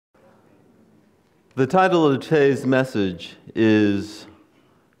The title of today's message is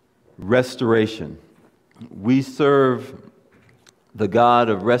Restoration. We serve the God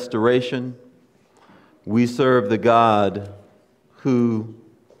of restoration. We serve the God who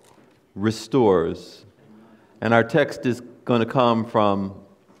restores. And our text is going to come from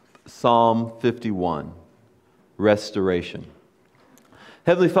Psalm 51, Restoration.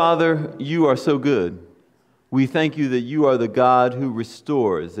 Heavenly Father, you are so good. We thank you that you are the God who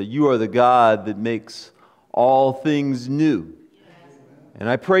restores, that you are the God that makes all things new. And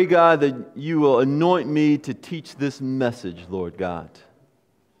I pray, God, that you will anoint me to teach this message, Lord God.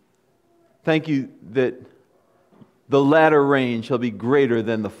 Thank you that the latter rain shall be greater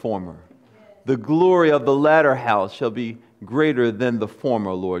than the former. The glory of the latter house shall be greater than the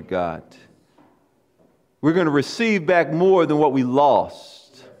former, Lord God. We're going to receive back more than what we lost.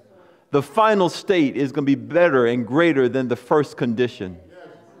 The final state is going to be better and greater than the first condition.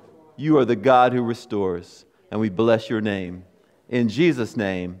 You are the God who restores, and we bless your name. In Jesus'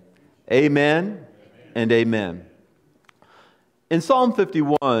 name, amen and amen. In Psalm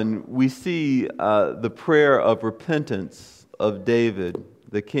 51, we see the prayer of repentance of David,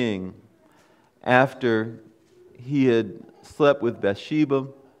 the king, after he had slept with Bathsheba,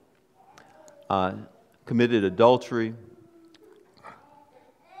 committed adultery.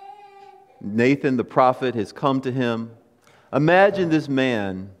 Nathan the prophet has come to him. Imagine this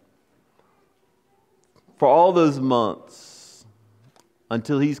man for all those months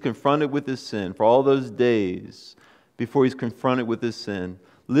until he's confronted with his sin, for all those days before he's confronted with his sin,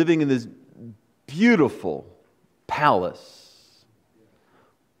 living in this beautiful palace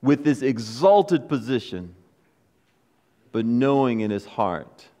with this exalted position, but knowing in his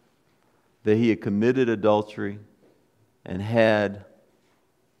heart that he had committed adultery and had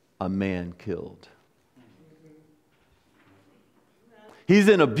a man killed. He's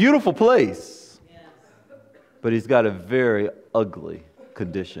in a beautiful place, but he's got a very ugly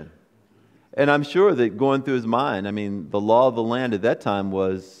condition. And I'm sure that going through his mind, the law of the land at that time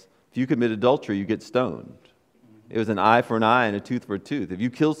was, if you commit adultery, you get stoned. It was an eye for an eye and a tooth for a tooth. If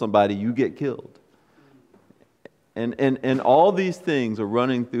you kill somebody, you get killed. And all these things are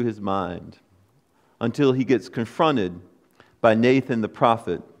running through his mind until he gets confronted by Nathan the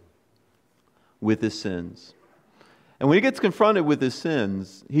prophet with his sins. And when he gets confronted with his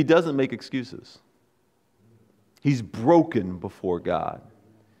sins, he doesn't make excuses. He's broken before God.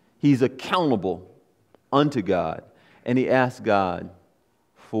 He's accountable unto God. And he asks God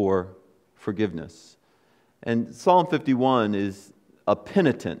for forgiveness. And Psalm 51 is a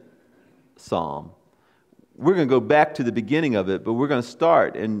penitent psalm. We're going to go back to the beginning of it, but we're going to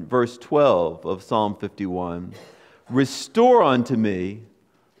start in verse 12 of Psalm 51. Restore unto me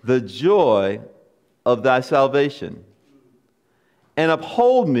the joy of thy salvation, and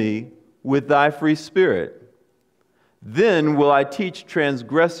uphold me with thy free spirit. Then will I teach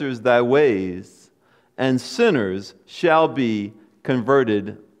transgressors thy ways, and sinners shall be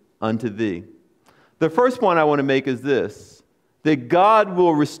converted unto thee. The first point I want to make is this, that God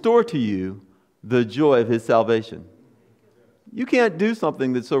will restore to you the joy of his salvation. You can't do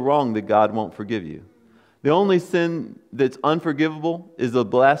something that's so wrong that God won't forgive you. The only sin that's unforgivable is the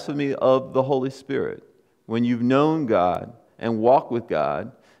blasphemy of the Holy Spirit. When you've known God and walk with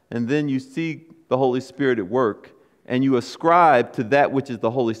God, and then you see the Holy Spirit at work, and you ascribe to that which is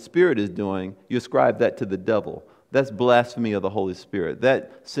the Holy Spirit is doing, you ascribe that to the devil. That's blasphemy of the Holy Spirit.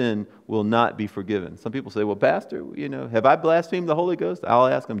 That sin will not be forgiven. Some people say, well, Pastor, have I blasphemed the Holy Ghost? I'll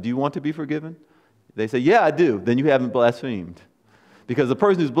ask them, do you want to be forgiven? They say, yeah, I do. Then you haven't blasphemed. Because the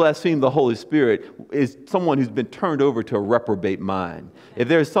person who's blasphemed the Holy Spirit is someone who's been turned over to a reprobate mind. If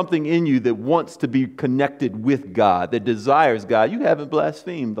there's something in you that wants to be connected with God, that desires God, you haven't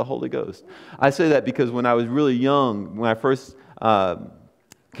blasphemed the Holy Ghost. I say that because when I was really young, when I first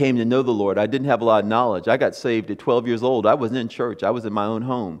came to know the Lord, I didn't have a lot of knowledge. I got saved at 12 years old. I wasn't in church. I was in my own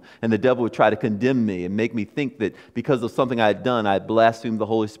home. And the devil would try to condemn me and make me think that because of something I had done, I had blasphemed the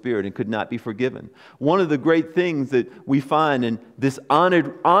Holy Spirit and could not be forgiven. One of the great things that we find in this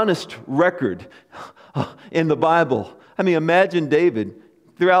honest record in the Bible, imagine David.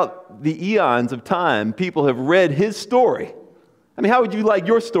 Throughout the eons of time, people have read his story. How would you like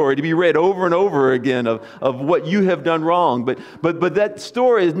your story to be read over and over again of what you have done wrong? But that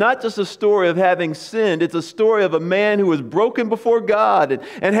story is not just a story of having sinned. It's a story of a man who was broken before God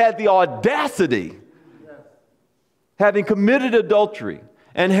and had the audacity, having committed adultery,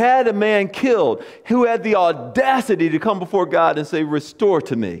 and had a man killed, who had the audacity to come before God and say, restore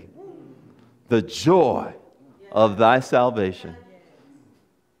to me the joy of thy salvation.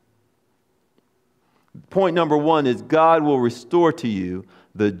 Point number one is God will restore to you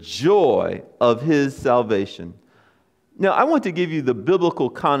the joy of his salvation. Now, I want to give you the biblical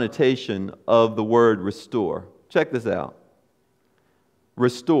connotation of the word restore. Check this out.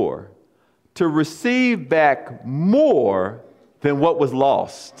 Restore. To receive back more than what was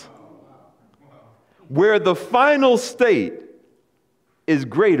lost. Where the final state is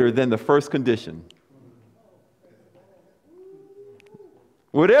greater than the first condition.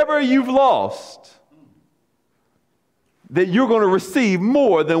 Whatever you've lost, that you're going to receive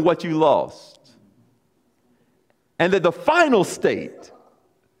more than what you lost. And that the final state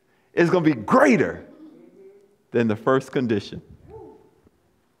is going to be greater than the first condition.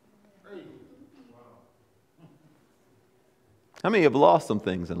 How many have lost some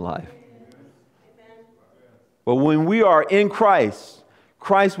things in life? But when we are in Christ,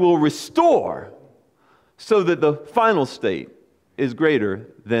 Christ will restore so that the final state is greater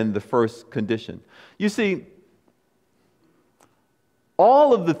than the first condition. You see,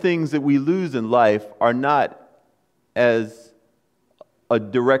 all of the things that we lose in life are not as a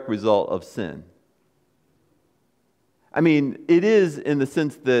direct result of sin. I mean, it is in the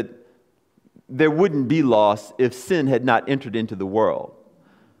sense that there wouldn't be loss if sin had not entered into the world.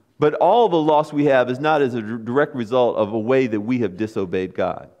 But all the loss we have is not as a direct result of a way that we have disobeyed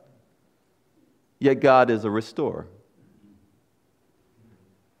God. Yet God is a restorer.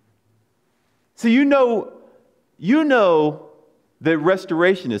 So you know that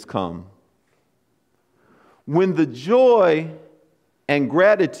restoration has come when the joy and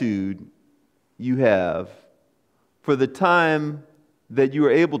gratitude you have for the time that you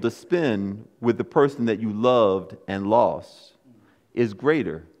are able to spend with the person that you loved and lost is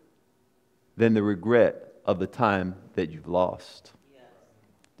greater than the regret of the time that you've lost.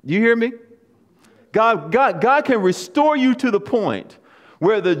 Do you hear me? God can restore you to the point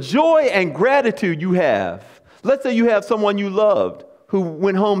where the joy and gratitude you have, let's say you have someone you loved who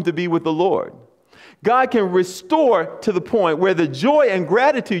went home to be with the Lord. God can restore to the point where the joy and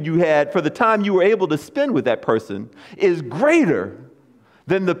gratitude you had for the time you were able to spend with that person is greater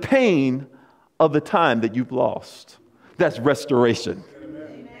than the pain of the time that you've lost. That's restoration.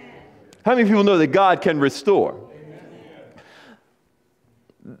 Amen. How many people know that God can restore?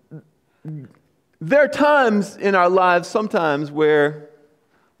 Amen. There are times in our lives sometimes where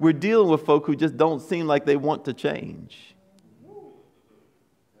we're dealing with folk who just don't seem like they want to change.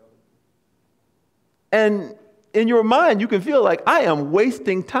 And in your mind, you can feel like, I am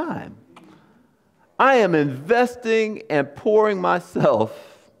wasting time. I am investing and pouring myself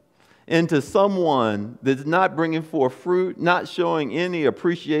into someone that's not bringing forth fruit, not showing any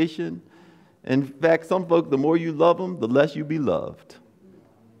appreciation. In fact, some folk, the more you love them, the less you be loved.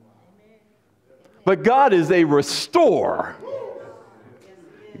 But God is a restorer.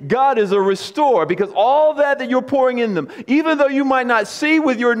 God is a restorer because all that you're pouring in them, even though you might not see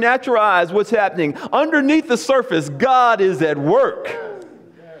with your natural eyes what's happening, underneath the surface, God is at work.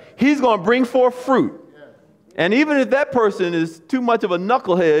 He's going to bring forth fruit. And even if that person is too much of a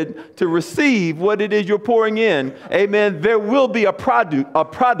knucklehead to receive what it is you're pouring in, amen, there will be a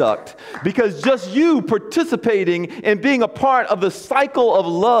product because just you participating and being a part of the cycle of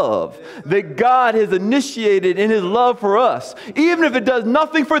love that God has initiated in his love for us, even if it does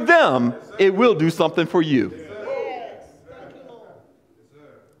nothing for them, it will do something for you.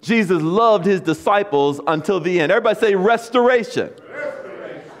 Jesus loved his disciples until the end. Everybody say restoration.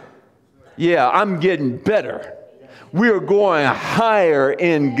 Yeah, I'm getting better. We are going higher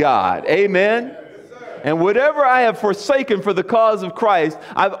in God. Amen? And whatever I have forsaken for the cause of Christ,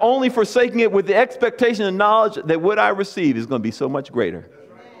 I've only forsaken it with the expectation and knowledge that what I receive is going to be so much greater.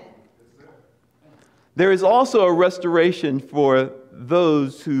 There is also a restoration for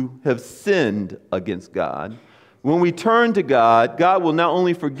those who have sinned against God. When we turn to God, God will not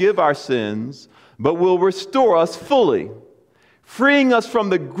only forgive our sins, but will restore us fully, freeing us from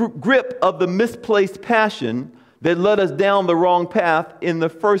the grip of the misplaced passion that led us down the wrong path in the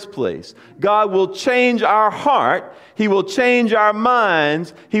first place. God will change our heart. He will change our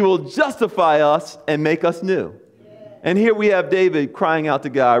minds. He will justify us and make us new. And here we have David crying out to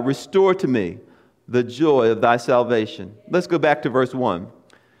God, restore to me the joy of thy salvation. Let's go back to verse 1.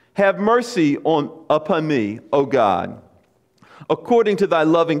 Have mercy upon me, O God, according to thy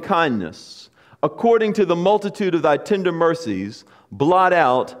loving kindness. According to the multitude of thy tender mercies, blot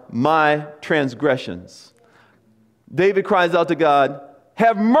out my transgressions. David cries out to God,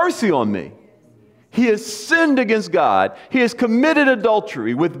 have mercy on me. He has sinned against God. He has committed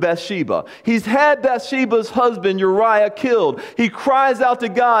adultery with Bathsheba. He's had Bathsheba's husband Uriah killed. He cries out to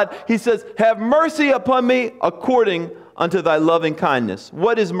God. He says, have mercy upon me according unto thy loving kindness.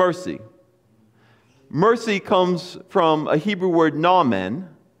 What is mercy? mercy comes from a Hebrew word namen,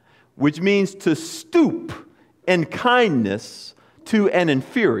 which means to stoop in kindness to an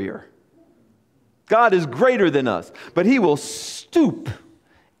inferior. God is greater than us, but he will stoop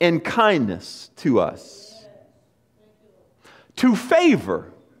in kindness to us. To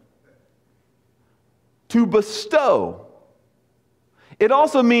favor. To bestow. It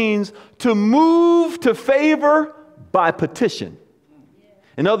also means to move to favor by petition.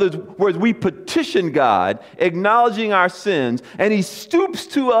 In other words, we petition God, acknowledging our sins, and he stoops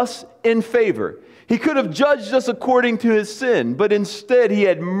to us in favor. He could have judged us according to his sin, but instead he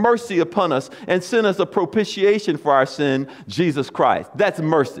had mercy upon us and sent us a propitiation for our sin, Jesus Christ. That's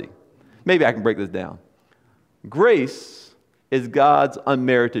mercy. Maybe I can break this down. Grace is God's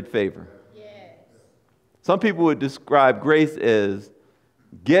unmerited favor. Yes. Some people would describe grace as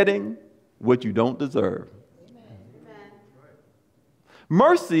getting what you don't deserve. Amen.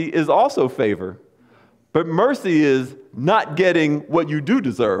 Mercy is also favor, but mercy is not getting what you do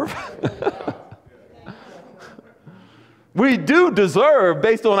deserve. We do deserve,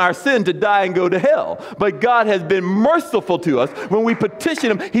 based on our sin, to die and go to hell. But God has been merciful to us. When we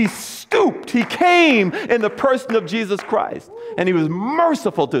petition him, he stooped. He came in the person of Jesus Christ. And he was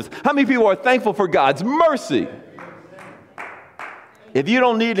merciful to us. How many people are thankful for God's mercy? If you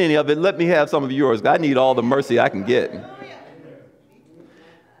don't need any of it, let me have some of yours. I need all the mercy I can get.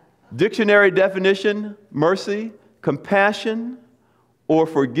 Dictionary definition: mercy, compassion or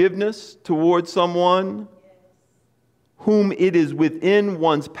forgiveness towards someone whom it is within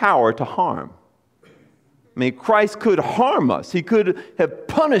one's power to harm. I mean, Christ could harm us. He could have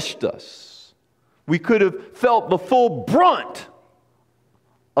punished us. We could have felt the full brunt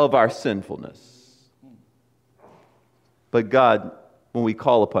of our sinfulness. But God, when we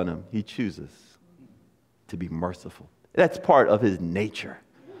call upon him, he chooses to be merciful. That's part of his nature,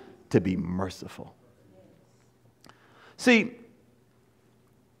 to be merciful. See,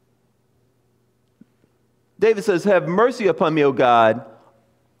 David says, have mercy upon me, O God.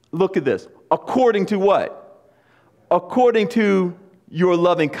 Look at this. According to what? According to your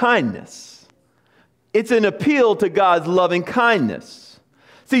loving kindness. It's an appeal to God's loving kindness.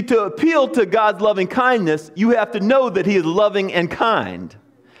 See, to appeal to God's loving kindness, you have to know that he is loving and kind.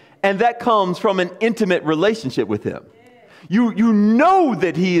 And that comes from an intimate relationship with him. You know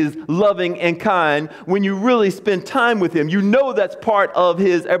that he is loving and kind when you really spend time with him. You know that's part of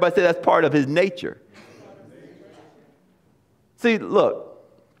his, everybody say that's part of his nature. See, look,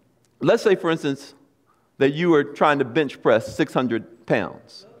 let's say, for instance, that you are trying to bench press 600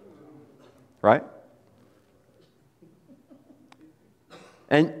 pounds, right?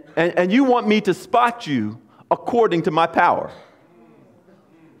 And you want me to spot you according to my power.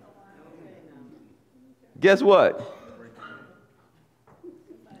 Guess what?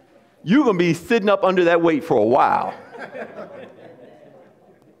 You're going to be sitting up under that weight for a while.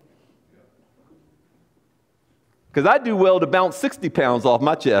 Because I do well to bounce 60 pounds off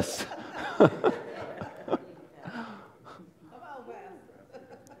my chest.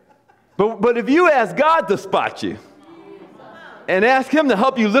 But if you ask God to spot you and ask him to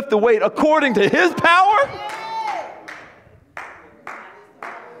help you lift the weight according to his power,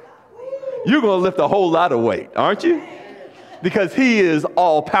 you're going to lift a whole lot of weight, aren't you? Because he is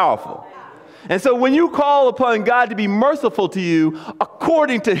all powerful. And so when you call upon God to be merciful to you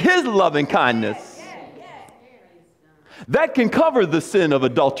according to his loving kindness, that can cover the sin of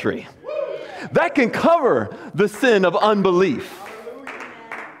adultery. That can cover the sin of unbelief.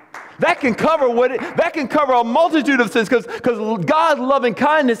 That can cover a multitude of sins because God's loving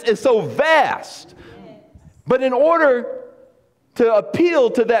kindness is so vast. But in order to appeal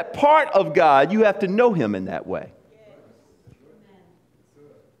to that part of God, you have to know him in that way.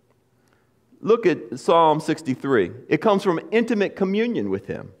 Look at Psalm 63. It comes from intimate communion with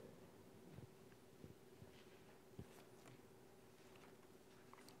him.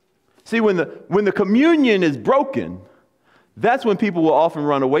 See, when the communion is broken, that's when people will often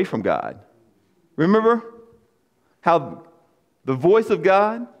run away from God. Remember how the voice of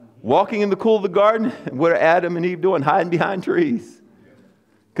God walking in the cool of the garden, what are Adam and Eve doing? Hiding behind trees.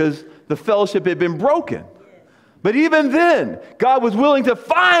 Because the fellowship had been broken. But even then, God was willing to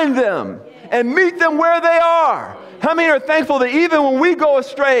find them and meet them where they are. How many are thankful that even when we go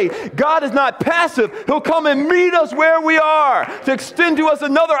astray, God is not passive. He'll come and meet us where we are to extend to us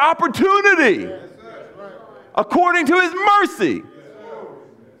another opportunity according to his mercy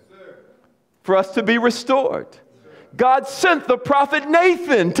for us to be restored. God sent the prophet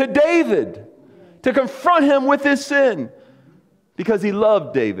Nathan to David to confront him with his sin because he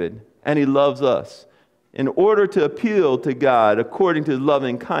loved David and he loves us. In order to appeal to God according to his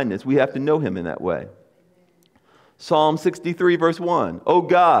loving kindness, we have to know him in that way. Psalm 63, verse 1. O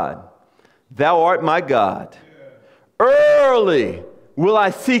God, thou art my God. Early will I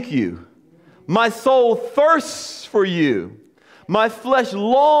seek you. My soul thirsts for you. My flesh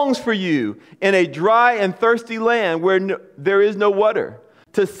longs for you in a dry and thirsty land where there is no water,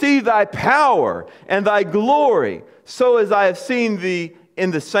 to see thy power and thy glory, so as I have seen thee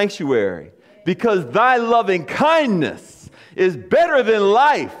in the sanctuary. Because thy loving kindness is better than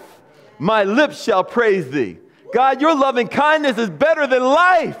life, my lips shall praise thee. God, your loving kindness is better than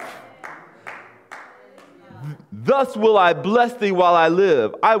life. Thus will I bless thee while I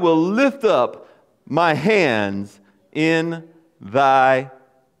live. I will lift up my hands in thy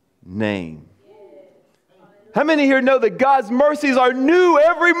name. How many here know that God's mercies are new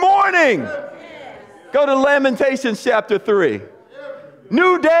every morning? Go to Lamentations chapter 3.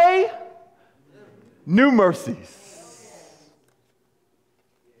 New day, new mercies.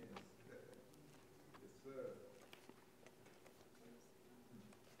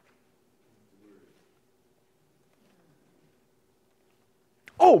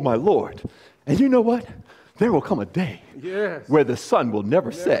 Oh, my Lord. And you know what? There will come a day where the sun will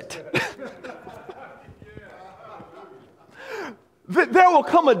never set. There will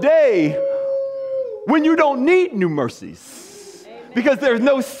come a day when you don't need new mercies because there's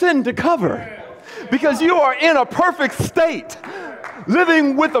no sin to cover. Because you are in a perfect state,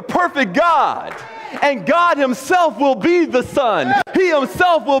 living with a perfect God. And God himself will be the sun. He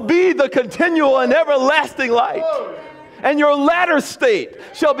himself will be the continual and everlasting light. And your latter state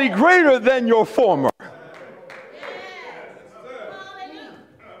shall be greater than your former.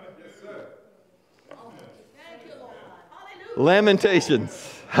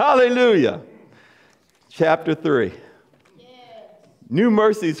 Lamentations. Hallelujah. Chapter 3. New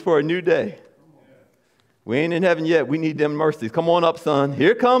mercies for a new day. We ain't in heaven yet. We need them mercies. Come on up, son.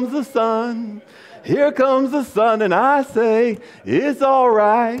 Here comes the sun. Here comes the sun. And I say, it's all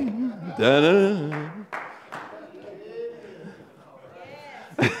right. Da-da.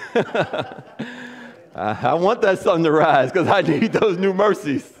 I want that sun to rise because I need those new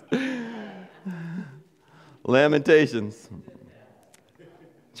mercies. Lamentations,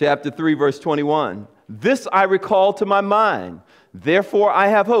 chapter 3, verse 21. This I recall to my mind. Therefore, I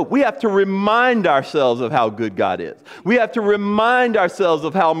have hope. We have to remind ourselves of how good God is. We have to remind ourselves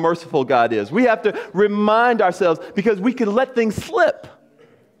of how merciful God is. We have to remind ourselves because we can let things slip.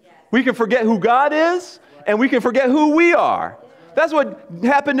 We can forget who God is and we can forget who we are. That's what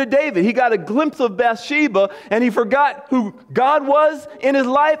happened to David. He got a glimpse of Bathsheba, and he forgot who God was in his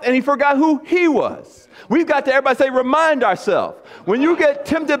life, and he forgot who he was. We've got to, everybody say, remind ourselves. When you get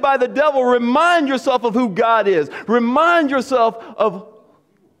tempted by the devil, remind yourself of who God is. Remind yourself of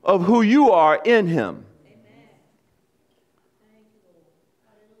who you are in him.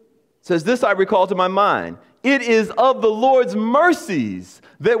 It says, this I recall to my mind. It is of the Lord's mercies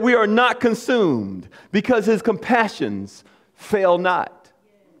that we are not consumed, because his compassions fail not.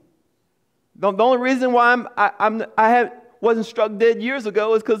 The only reason why I wasn't struck dead years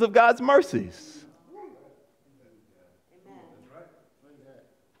ago is because of God's mercies.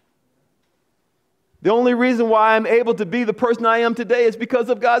 The only reason why I'm able to be the person I am today is because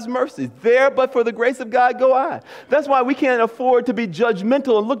of God's mercies. There, but for the grace of God, go I. That's why we can't afford to be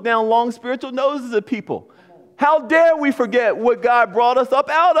judgmental and look down long spiritual noses at people. How dare we forget what God brought us up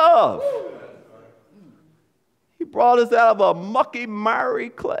out of? He brought us out of a mucky, miry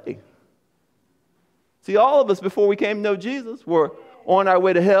clay. See, all of us, before we came to know Jesus, were on our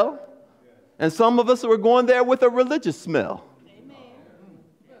way to hell. And some of us were going there with a religious smell.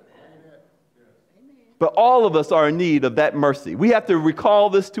 But all of us are in need of that mercy. We have to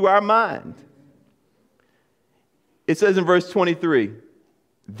recall this to our mind. It says in verse 23,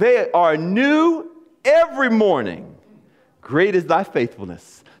 they are new every morning. Great is thy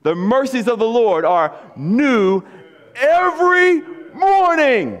faithfulness. The mercies of the Lord are new every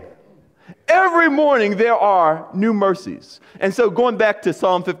morning. Every morning there are new mercies. And so going back to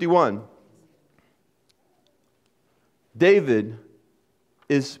Psalm 51, David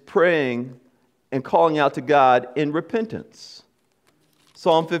is praying and calling out to God in repentance.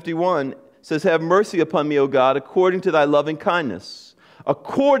 Psalm 51 says, have mercy upon me, O God, according to thy loving kindness,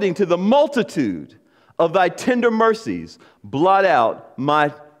 according to the multitude of thy tender mercies, blot out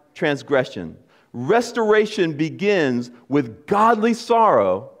my transgression. Restoration begins with godly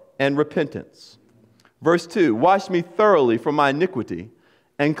sorrow and repentance. Verse 2, wash me thoroughly from my iniquity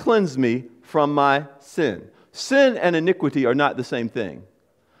and cleanse me from my sin. Sin and iniquity are not the same thing.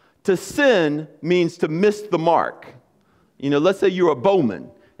 To sin means to miss the mark. You know, let's say you're a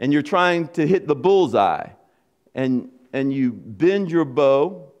bowman and you're trying to hit the bullseye and you bend your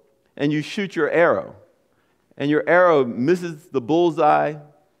bow and you shoot your arrow. and your arrow misses the bullseye,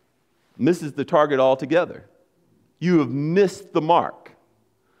 misses the target altogether. You have missed the mark.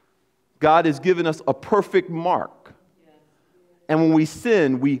 God has given us a perfect mark. And when we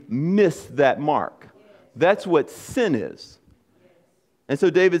sin, we miss that mark. That's what sin is. And so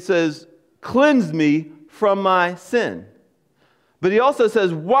David says, cleanse me from my sin. But he also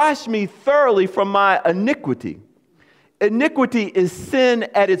says, wash me thoroughly from my iniquity. Iniquity is sin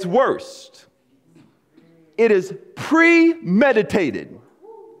at its worst. It is premeditated.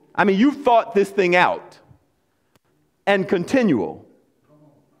 I mean, you've thought this thing out and continual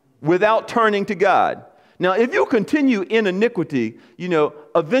without turning to God. Now, if you continue in iniquity,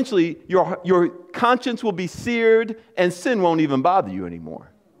 eventually your conscience will be seared and sin won't even bother you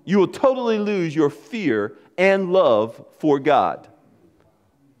anymore. You will totally lose your fear and love for God.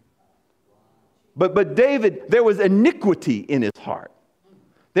 But David, there was iniquity in his heart.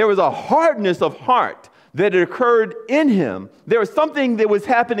 There was a hardness of heart that had occurred in him. There was something that was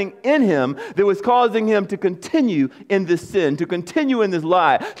happening in him that was causing him to continue in this sin, to continue in this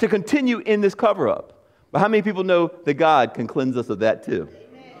lie, to continue in this cover-up. But how many people know that God can cleanse us of that too?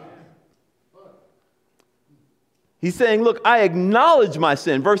 He's saying, look, I acknowledge my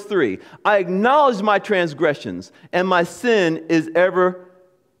sin. Verse 3, I acknowledge my transgressions, and my sin is ever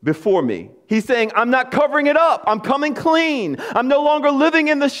before me. He's saying, I'm not covering it up. I'm coming clean. I'm no longer living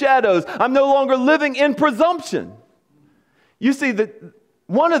in the shadows. I'm no longer living in presumption. You see, that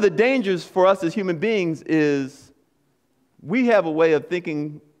one of the dangers for us as human beings is we have a way of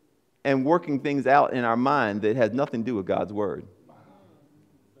thinking and working things out in our mind that has nothing to do with God's word.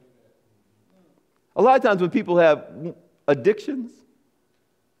 A lot of times when people have addictions,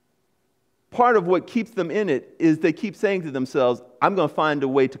 part of what keeps them in it is they keep saying to themselves, I'm going to find a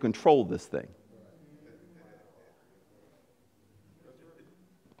way to control this thing.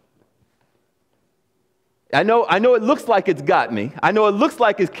 I know it looks like it's got me. I know it looks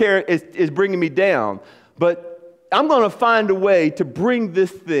like it's bringing me down, but I'm going to find a way to bring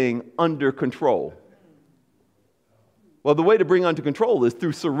this thing under control. Well, the way to bring under control is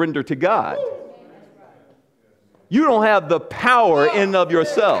through surrender to God. You don't have the power in and of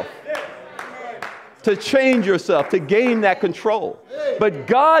yourself to change yourself, to gain that control. But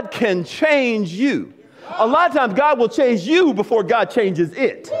God can change you. A lot of times God will change you before God changes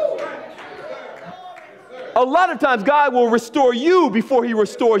it. A lot of times God will restore you before he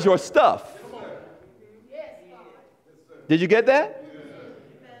restores your stuff. Did you get that?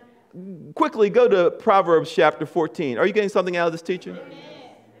 Quickly go to Proverbs chapter 14. Are you getting something out of this teaching?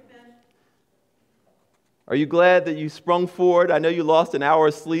 Are you glad that you sprung forward? I know you lost an hour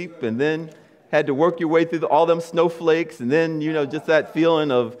of sleep and then had to work your way through all them snowflakes, and then, just that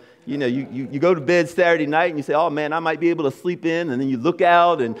feeling of, you go to bed Saturday night and you say, oh man, I might be able to sleep in, and then you look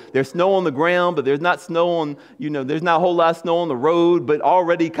out and there's snow on the ground, but there's not snow on, there's not a whole lot of snow on the road, but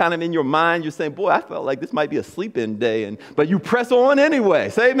already kind of in your mind, you're saying, boy, I felt like this might be a sleep-in day, but you press on anyway.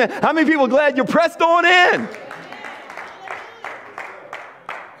 Say amen. How many people are glad you pressed on in?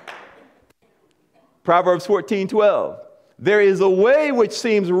 Proverbs 14:12. There is a way which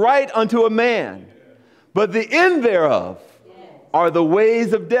seems right unto a man, but the end thereof are the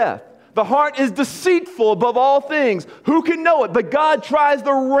ways of death. The heart is deceitful above all things. Who can know it? But God tries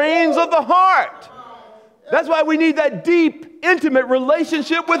the reins of the heart. That's why we need that deep, intimate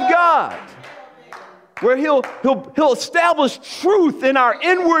relationship with God, where he'll establish truth in our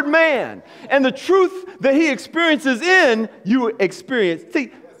inward man. And the truth that he experiences in, you experience.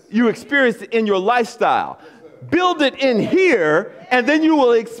 See, you experience it in your lifestyle. Build it in here, and then you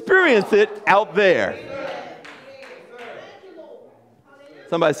will experience it out there.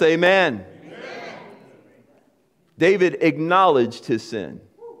 Somebody say amen. David acknowledged his sin.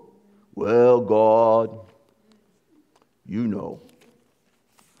 Well, God,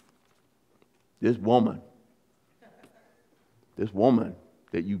 this woman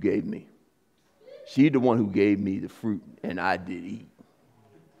that you gave me, she's the one who gave me the fruit, and I did eat.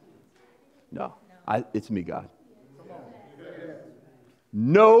 No, it's me, God.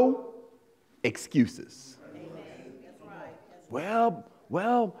 No excuses. Well,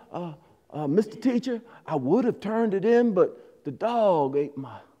 Mr. Teacher, I would have turned it in, but the dog ate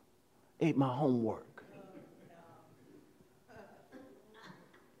my homework.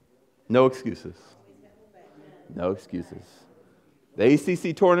 No excuses. No excuses. The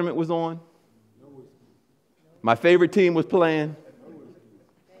ACC tournament was on. My favorite team was playing.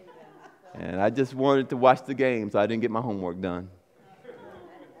 And I just wanted to watch the game, so I didn't get my homework done.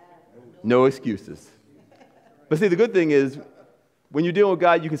 No excuses. But see, the good thing is, when you're dealing with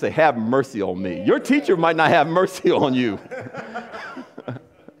God, you can say, have mercy on me. Your teacher might not have mercy on you.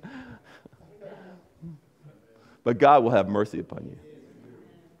 but God will have mercy upon you.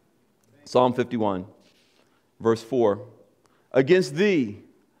 Psalm 51, verse 4. Against thee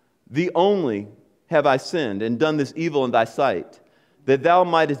only have I sinned and done this evil in thy sight, that thou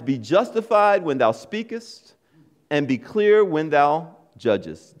mightest be justified when thou speakest and be clear when thou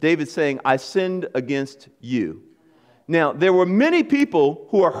judgest. David saying, I sinned against you. Now, there were many people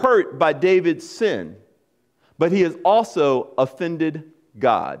who are hurt by David's sin, but he has also offended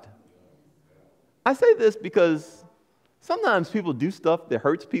God. I say this because sometimes people do stuff that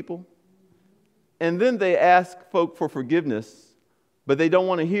hurts people, and then they ask folk for forgiveness, but they don't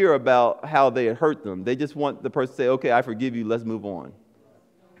want to hear about how they hurt them. They just want the person to say, okay, I forgive you, let's move on.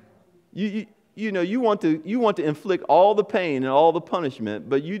 You want to inflict all the pain and all the punishment,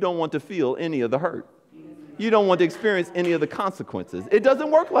 but you don't want to feel any of the hurt. You don't want to experience any of the consequences. It doesn't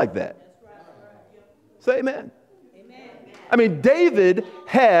work like that. Say amen. I mean, David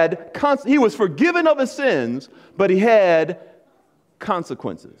he was forgiven of his sins, but he had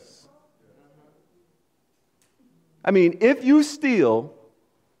consequences. I mean, if you steal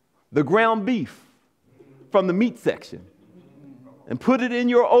the ground beef from the meat section and put it in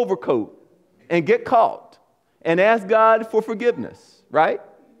your overcoat and get caught and ask God for forgiveness, right?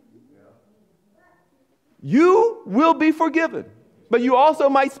 You will be forgiven, but you also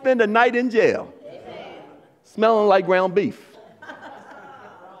might spend a night in jail smelling like ground beef.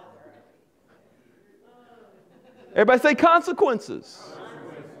 Everybody say consequences.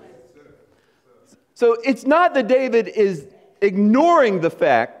 So it's not that David is ignoring the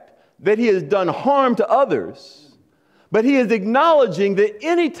fact that he has done harm to others, but he is acknowledging that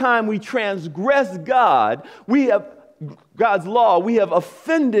anytime we transgress God's law, we have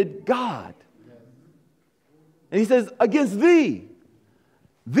offended God. And he says, against thee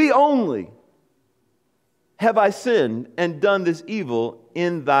only have I sinned and done this evil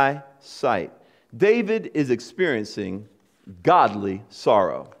in thy sight. David is experiencing godly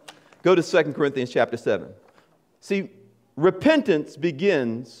sorrow. Go to 2 Corinthians chapter 7. See, restoration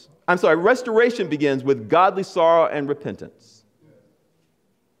begins with godly sorrow and repentance.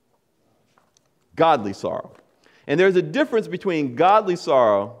 Godly sorrow. And there's a difference between godly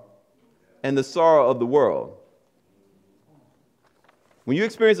sorrow and the sorrow of the world. When you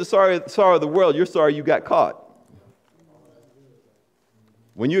experience the sorrow of the world, you're sorry you got caught.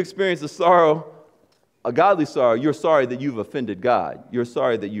 When you experience a godly sorrow, you're sorry that you've offended God. You're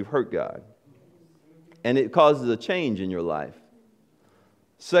sorry that you've hurt God. And it causes a change in your life.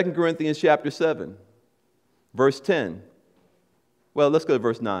 2 Corinthians chapter 7, verse 10. Well, let's go to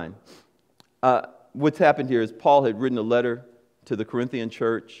verse 9. What's happened here is Paul had written a letter to the Corinthian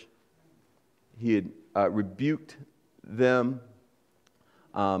church. He had rebuked them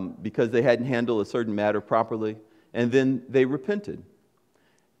because they hadn't handled a certain matter properly. And then they repented.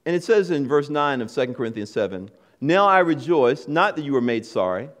 And it says in verse 9 of 2 Corinthians 7, now I rejoice, not that you were made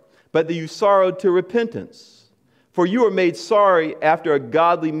sorry, but that you sorrowed to repentance. For you were made sorry after a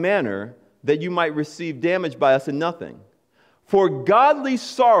godly manner, that you might receive damage by us in nothing. For godly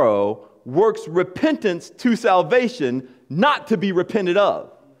sorrow works repentance to salvation, not to be repented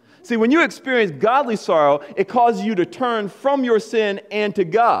of. See, when you experience godly sorrow, it causes you to turn from your sin and to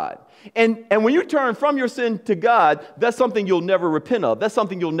God. And when you turn from your sin to God, that's something you'll never repent of. That's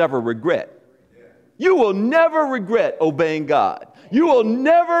something you'll never regret. You will never regret obeying God. You will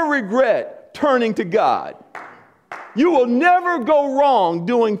never regret turning to God. You will never go wrong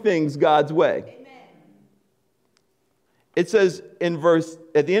doing things God's way. It says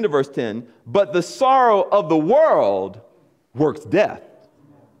at the end of verse 10, but the sorrow of the world works death.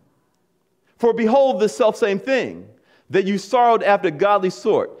 For behold, this selfsame thing, that you sorrowed after godly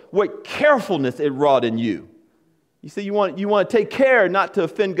sort, what carefulness it wrought in you. You see, you want to take care not to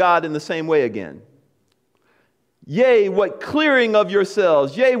offend God in the same way again. Yea, what clearing of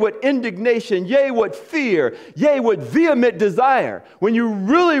yourselves, yea, what indignation, yea, what fear, yea, what vehement desire. When you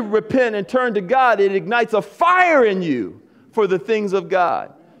really repent and turn to God, it ignites a fire in you for the things of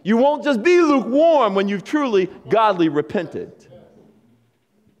God. You won't just be lukewarm when you've truly godly repented.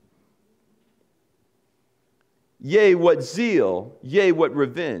 Yea, what zeal, yea, what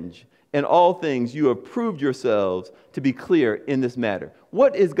revenge. In all things you have proved yourselves to be clear in this matter.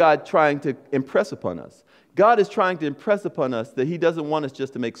 What is God trying to impress upon us? God is trying to impress upon us that he doesn't want us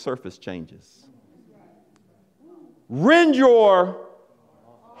just to make surface changes. Rend your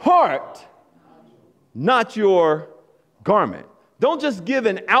heart, not your garment. Don't just give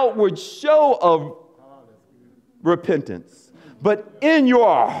an outward show of repentance, but in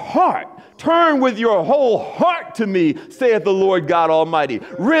your heart, turn with your whole heart to me, saith the Lord God Almighty.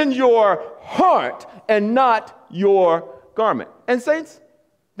 Rend your heart and not your garment. And saints,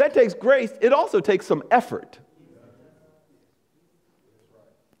 that takes grace. It also takes some effort.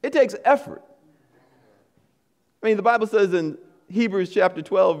 It takes effort. I mean, the Bible says in Hebrews chapter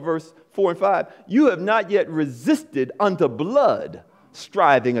 12, verse 4 and 5, you have not yet resisted unto blood,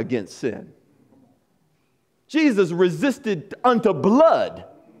 striving against sin. Jesus resisted unto blood,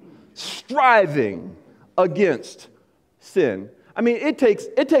 striving against sin. I mean, it takes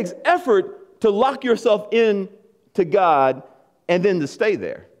effort to lock yourself in to God and then to stay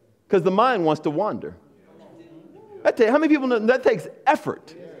there, because the mind wants to wander. How many people know that takes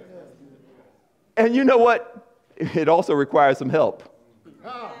effort? And you know what? It also requires some help.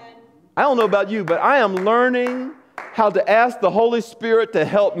 I don't know about you, but I am learning how to ask the Holy Spirit to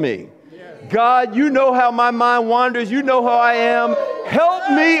help me. God, you know how my mind wanders. You know how I am.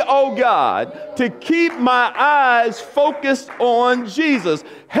 Help me, oh God, to keep my eyes focused on Jesus.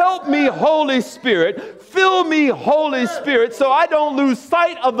 Help me, Holy Spirit. Fill me, Holy Spirit, so I don't lose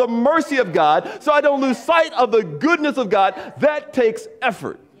sight of the mercy of God, so I don't lose sight of the goodness of God. That takes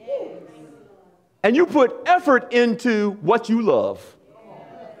effort. And you put effort into what you love.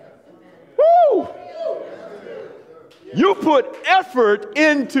 Woo! You put effort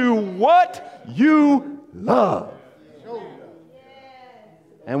into what you love.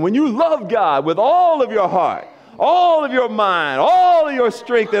 And when you love God with all of your heart, all of your mind, all of your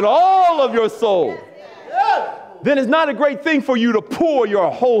strength, and all of your soul, then it's not a great thing for you to pour your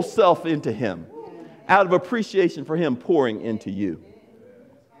whole self into Him out of appreciation for Him pouring into you.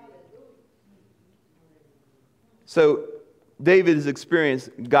 So David has experienced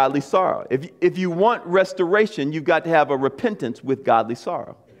godly sorrow. If you want restoration, you've got to have a repentance with godly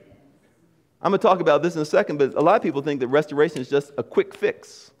sorrow. I'm going to talk about this in a second, but a lot of people think that restoration is just a quick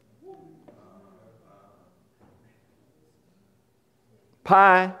fix.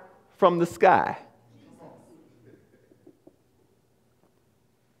 Pie from the sky.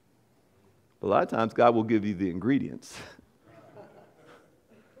 But a lot of times God will give you the ingredients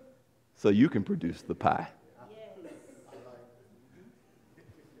so you can produce the pie.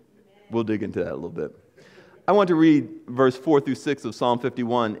 We'll dig into that a little bit. I want to read verse 4 through 6 of Psalm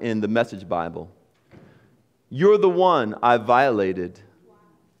 51 in the Message Bible. You're the one I violated,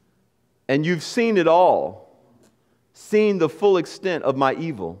 and you've seen it all, seen the full extent of my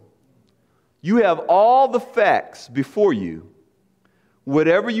evil. You have all the facts before you.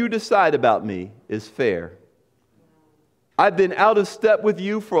 Whatever you decide about me is fair. I've been out of step with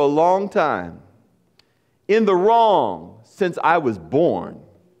you for a long time, in the wrong since I was born.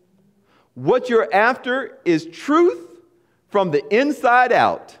 What you're after is truth from the inside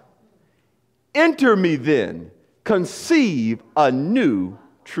out. Enter me then, conceive a new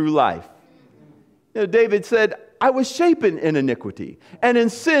true life. You know, David said, I was shapen in iniquity, and in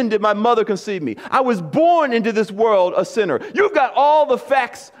sin did my mother conceive me. I was born into this world a sinner. You've got all the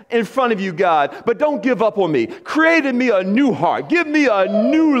facts in front of you, God, but don't give up on me. Create in me a new heart. Give me a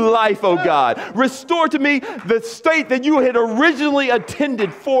new life, oh God. Restore to me the state that you had originally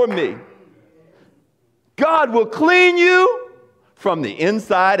intended for me. God will clean you from the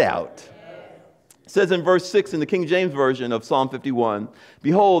inside out. It says in verse 6 in the King James Version of Psalm 51,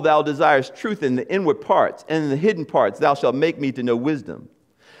 behold, thou desirest truth in the inward parts, and in the hidden parts thou shalt make me to know wisdom.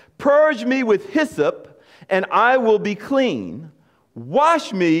 Purge me with hyssop, and I will be clean.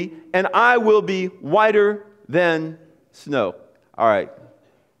 Wash me, and I will be whiter than snow. All right.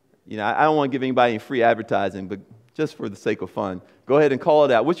 You know, I don't want to give anybody any free advertising, but just for the sake of fun, go ahead and call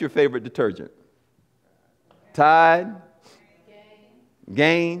it out. What's your favorite detergent? Tide,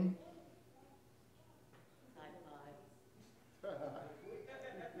 Gain,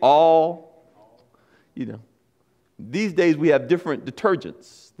 All. You know, these days we have different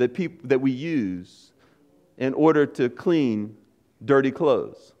detergents that we use in order to clean dirty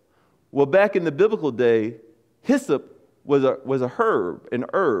clothes. Well, back in the biblical day, hyssop was an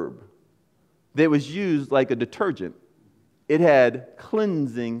herb that was used like a detergent. It had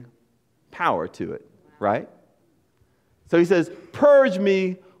cleansing power to it, right? So he says, purge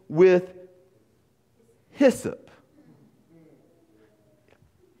me with hyssop.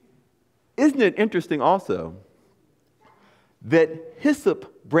 Isn't it interesting also that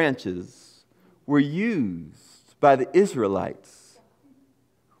hyssop branches were used by the Israelites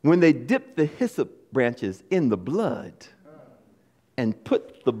when they dipped the hyssop branches in the blood and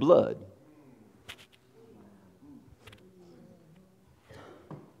put the blood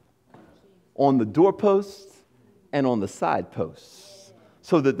on the doorposts and on the side posts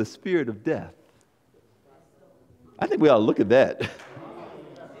so that the spirit of death. I think we ought to look at that.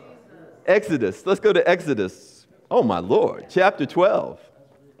 Exodus. Let's go to Exodus. Oh, my Lord. Chapter 12.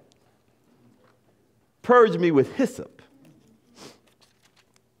 Purge me with hyssop.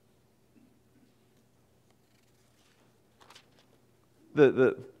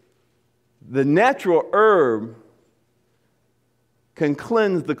 The The natural herb can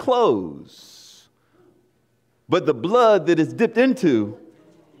cleanse the clothes, but the blood that is dipped into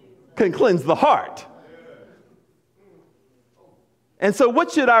can cleanse the heart. And so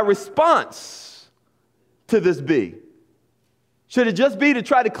what should our response to this be? Should it just be to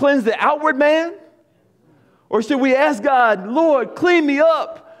try to cleanse the outward man? Or should we ask God, Lord, clean me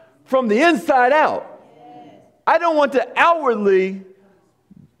up from the inside out? I don't want to outwardly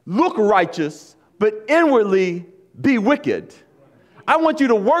look righteous, but inwardly be wicked. I want you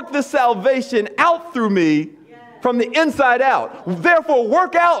to work this salvation out through me from the inside out. Therefore,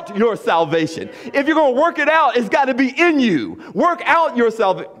 work out your salvation. If you're going to work it out, it's got to be in you. Work out your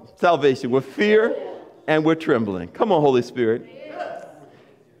salvation with fear and with trembling. Come on, Holy Spirit.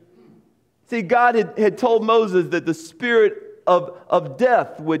 See, God had told Moses that the spirit of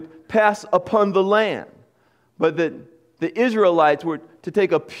death would pass upon the land, but that the Israelites were to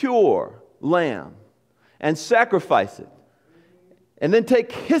take a pure lamb and sacrifice it, and then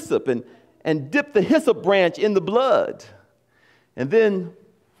take hyssop and dip the hyssop branch in the blood, and then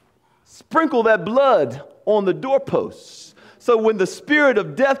sprinkle that blood on the doorposts. So when the spirit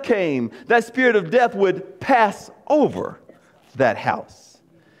of death came, that spirit of death would pass over that house.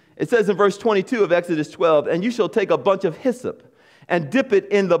 It says in verse 22 of Exodus 12, and you shall take a bunch of hyssop and dip it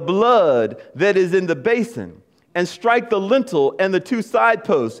in the blood that is in the basin, and strike the lintel and the two side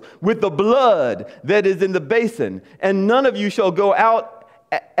posts with the blood that is in the basin. And none of you shall go out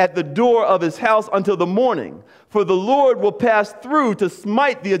at the door of his house until the morning, for the Lord will pass through to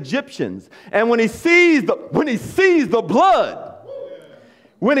smite the Egyptians. And when he sees the blood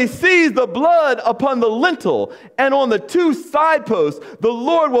upon the lintel and on the two side posts, the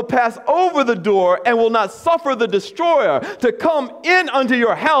Lord will pass over the door and will not suffer the destroyer to come in unto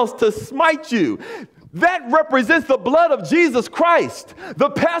your house to smite you. That represents the blood of Jesus Christ, the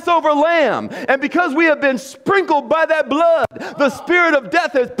Passover lamb. And because we have been sprinkled by that blood, the spirit of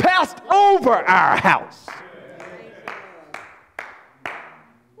death has passed over our house.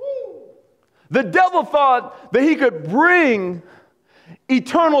 The devil thought that he could bring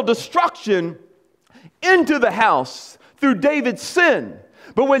eternal destruction into the house through David's sin.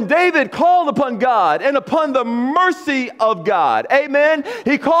 But when David called upon God and upon the mercy of God, amen,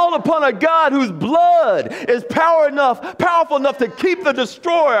 he called upon a God whose blood is powerful enough to keep the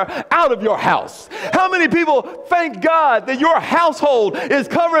destroyer out of your house. How many people thank God that your household is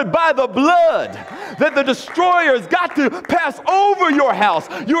covered by the blood, that the destroyer's got to pass over your house?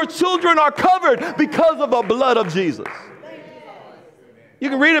 Your children are covered because of the blood of Jesus. You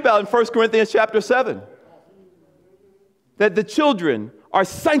can read about it in 1 Corinthians chapter 7, that the children are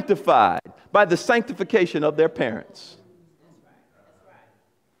sanctified by the sanctification of their parents.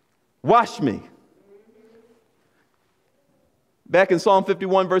 Wash me. Back in Psalm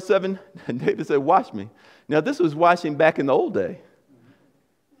 51, verse 7, David said, wash me. Now, this was washing back in the old day.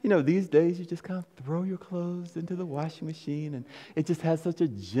 You know, these days you just kind of throw your clothes into the washing machine, and it just has such a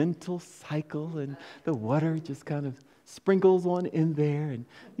gentle cycle, and the water just kind of sprinkles on in there, and,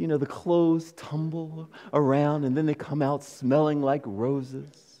 you know, the clothes tumble around, and then they come out smelling like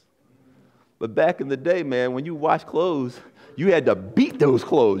roses. But back in the day, man, when you wash clothes, you had to beat those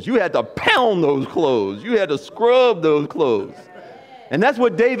clothes. You had to pound those clothes. You had to scrub those clothes. And that's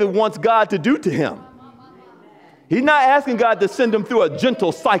what David wants God to do to him. He's not asking God to send him through a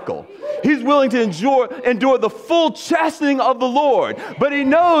gentle cycle. He's willing to endure the full chastening of the Lord. But he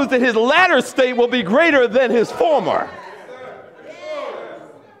knows that his latter state will be greater than his former.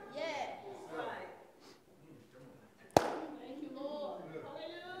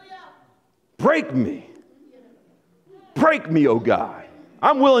 Break me. Break me, oh God.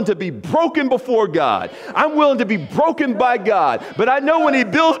 I'm willing to be broken before God. I'm willing to be broken by God. But I know when he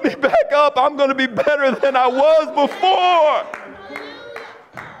builds me back up, I'm going to be better than I was before.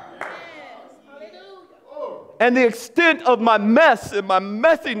 And the extent of my mess and my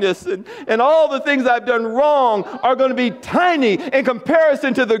messiness and all the things I've done wrong are going to be tiny in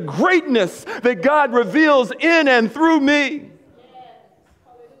comparison to the greatness that God reveals in and through me.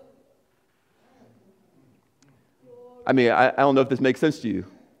 I mean, I don't know if this makes sense to you,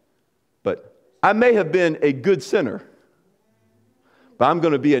 but I may have been a good sinner, but I'm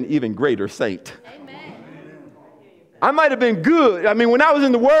going to be an even greater saint. Amen. I might have been good. I mean, when I was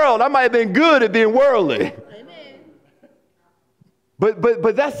in the world, I might have been good at being worldly. Amen.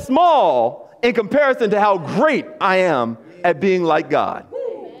 But that's small in comparison to how great I am at being like God.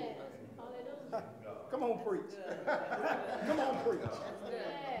 Come on, preach. Come on, preach.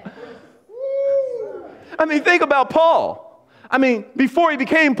 I mean, think about Paul. I mean, before he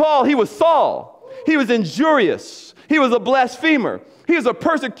became Paul, he was Saul. He was injurious. He was a blasphemer. He was a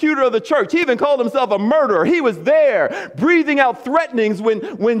persecutor of the church. He even called himself a murderer. He was there breathing out threatenings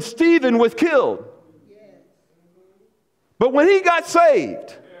when Stephen was killed. But when he got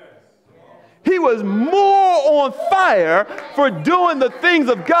saved, he was more on fire for doing the things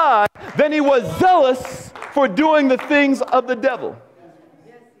of God than he was zealous for doing the things of the devil.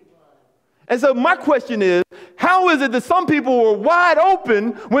 And so my question is, how is it that some people were wide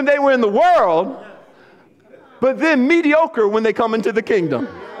open when they were in the world, but then mediocre when they come into the kingdom?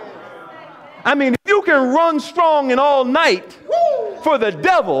 I mean, if you can run strong and all night for the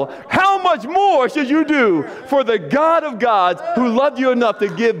devil, how much more should you do for the God of gods who loved you enough to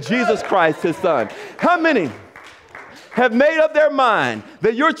give Jesus Christ his son? How many have made up their mind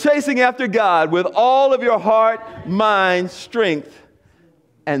that you're chasing after God with all of your heart, mind, strength,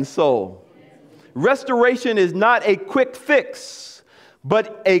 and soul? Restoration is not a quick fix,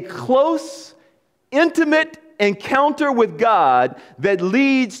 but a close, intimate encounter with God that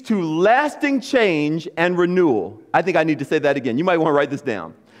leads to lasting change and renewal. I think I need to say that again. You might want to write this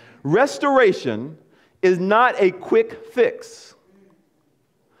down. Restoration is not a quick fix,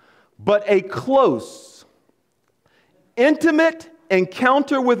 but a close, intimate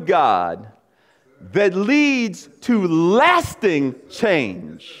encounter with God that leads to lasting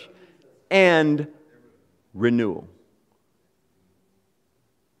change and renewal.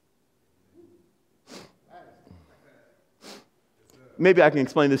 Maybe I can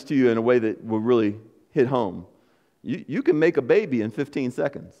explain this to you in a way that will really hit home. You can make a baby in 15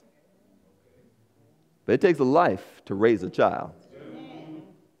 seconds, but it takes a life to raise a child.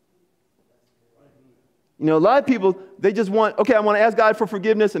 You know, a lot of people, they just want, okay, I want to ask God for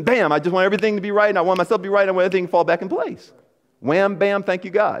forgiveness, and bam, I just want everything to be right, and I want myself to be right, and I want everything to fall back in place. Wham, bam, thank you,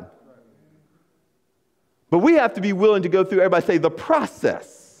 God. But we have to be willing to go through, everybody say, the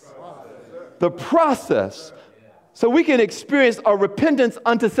process. The process. So we can experience a repentance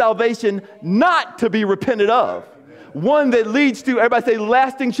unto salvation not to be repented of. One that leads to, everybody say,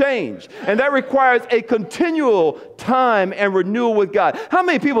 lasting change. And that requires a continual time and renewal with God. How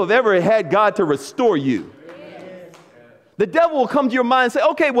many people have ever had God to restore you? The devil will come to your mind and say,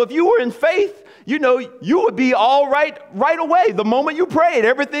 okay, well, if you were in faith, you know, you would be all right right away. The moment you prayed,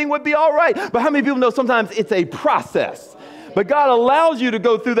 everything would be all right. But how many people know sometimes it's a process? But God allows you to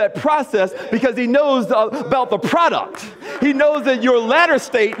go through that process because he knows about the product. He knows that your latter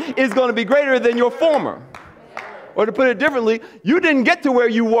state is going to be greater than your former. Or to put it differently, you didn't get to where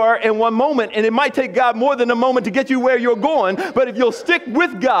you were in one moment, and it might take God more than a moment to get you where you're going. But if you'll stick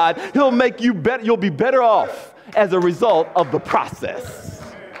with God, he'll make you better. You'll be better off as a result of the process.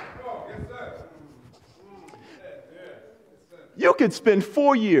 You could spend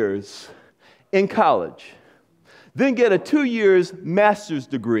 4 years in college, then get a 2 years master's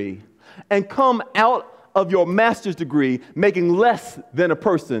degree, and come out of your master's degree making less than a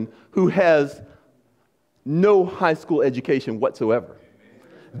person who has no high school education whatsoever.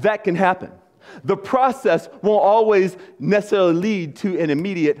 That can happen. The process won't always necessarily lead to an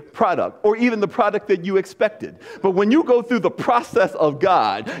immediate product or even the product that you expected. But when you go through the process of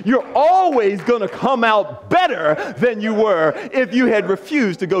God, you're always going to come out better than you were if you had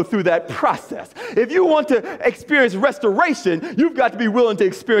refused to go through that process. If you want to experience restoration, you've got to be willing to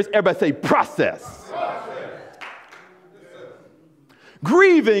experience, everybody say, process.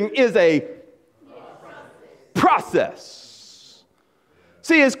 Grieving is a process.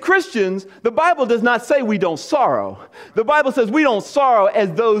 See, as Christians, the Bible does not say we don't sorrow. The Bible says we don't sorrow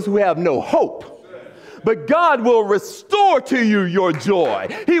as those who have no hope. But God will restore to you your joy.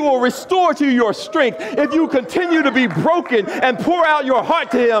 He will restore to you your strength if you continue to be broken and pour out your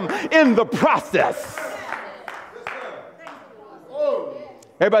heart to him in the process.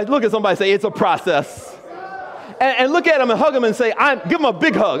 Everybody look at somebody and say, it's a process. And look at them and hug them and say, give them a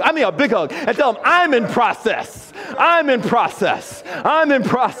big hug. I mean a big hug. And tell them, I'm in process. I'm in process. I'm in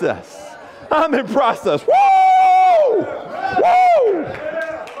process. I'm in process. Woo! Woo!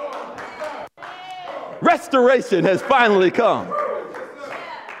 Restoration has finally come.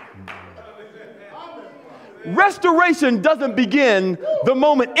 Restoration doesn't begin the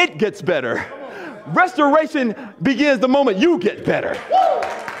moment it gets better. Restoration begins the moment you get better.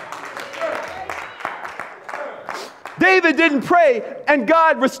 David didn't pray, and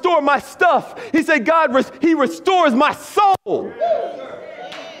God restore my stuff. He said, he restores my soul.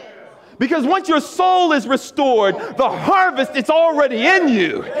 Because once your soul is restored, the harvest is already in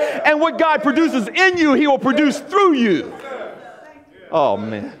you. And what God produces in you, he will produce through you. Oh,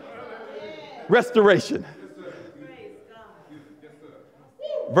 man. Restoration.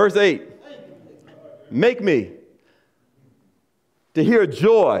 Verse 8. Make me to hear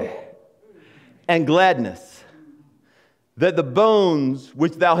joy and gladness. that the bones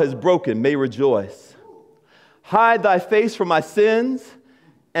which thou hast broken may rejoice. Hide thy face from my sins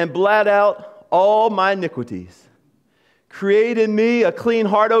and blot out all my iniquities. Create in me a clean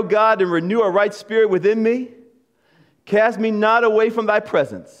heart, O God, and renew a right spirit within me. Cast me not away from thy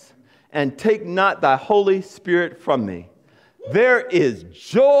presence, and take not thy Holy Spirit from me. There is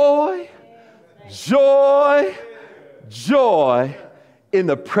joy, joy, joy in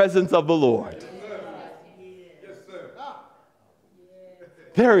the presence of the Lord.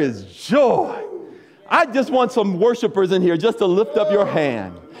 There is joy. I just want some worshipers in here just to lift up your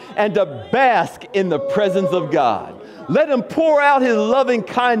hand and to bask in the presence of God. Let him pour out his loving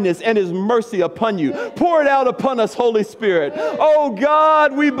kindness and his mercy upon you. Pour it out upon us, Holy Spirit. Oh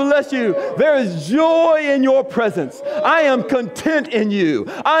God, we bless you. There is joy in your presence. I am content in you.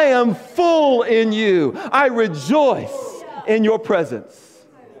 I am full in you. I rejoice in your presence.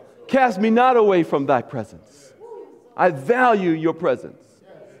 Cast me not away from thy presence. I value your presence.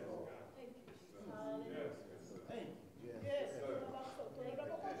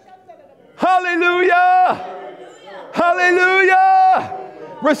 Hallelujah! Hallelujah!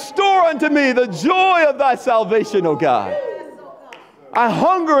 Restore unto me the joy of thy salvation, O God. I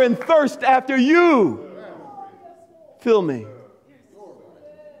hunger and thirst after you. Fill me.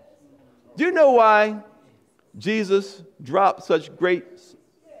 Do you know why Jesus dropped such great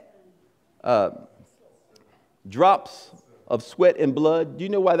drops of sweat and blood? Do you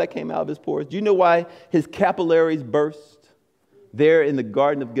know why that came out of his pores? Do you know why his capillaries burst there in the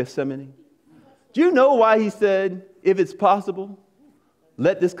Garden of Gethsemane? Do you know why he said, if it's possible,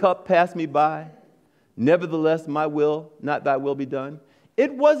 let this cup pass me by. Nevertheless, my will, not thy will be done.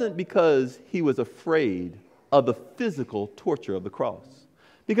 It wasn't because he was afraid of the physical torture of the cross.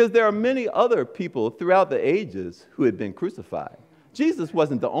 Because there are many other people throughout the ages who had been crucified. Jesus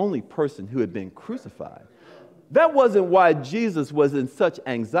wasn't the only person who had been crucified. That wasn't why Jesus was in such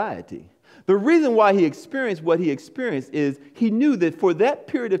anxiety. The reason why he experienced what he experienced is he knew that for that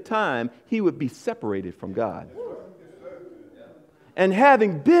period of time, he would be separated from God. And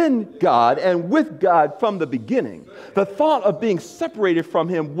having been God and with God from the beginning, the thought of being separated from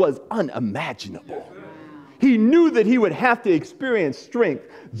him was unimaginable. He knew that he would have to experience strength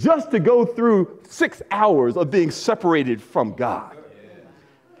just to go through 6 hours of being separated from God.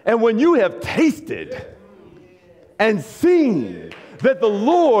 And when you have tasted and seen that the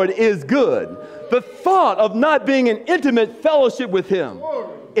Lord is good, the thought of not being in intimate fellowship with him,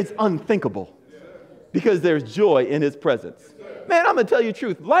 it's unthinkable because there's joy in his presence. Man, I'm going to tell you the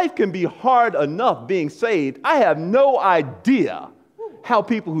truth. Life can be hard enough being saved. I have no idea how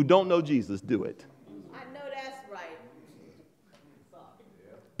people who don't know Jesus do it. I know that's right.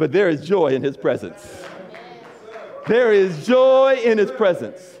 But there is joy in his presence. There is joy in his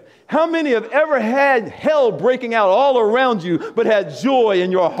presence. How many have ever had hell breaking out all around you but had joy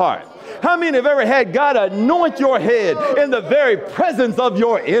in your heart? How many have ever had God anoint your head in the very presence of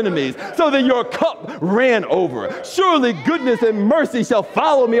your enemies so that your cup ran over? Surely goodness and mercy shall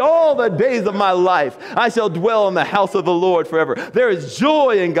follow me all the days of my life. I shall dwell in the house of the Lord forever. There is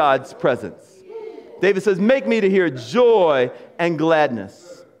joy in God's presence. David says, make me to hear joy and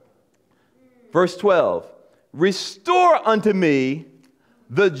gladness. Verse 12, restore unto me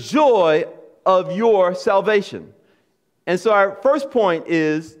the joy of your salvation. And so our first point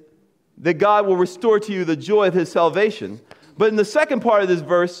is that God will restore to you the joy of his salvation. But in the second part of this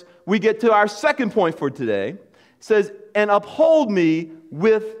verse, we get to our second point for today. It says, and uphold me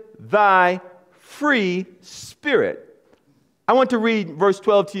with thy free spirit. I want to read verse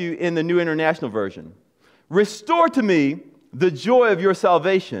 12 to you in the New International Version. Restore to me the joy of your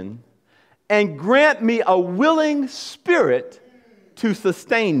salvation and grant me a willing spirit to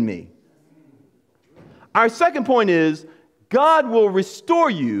sustain me. Our second point is God will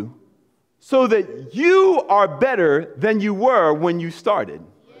restore you so that you are better than you were when you started.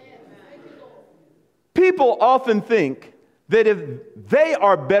 People often think that if they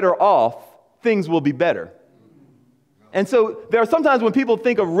are better off, things will be better. And so there are sometimes when people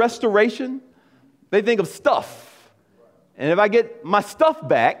think of restoration, they think of stuff. And if I get my stuff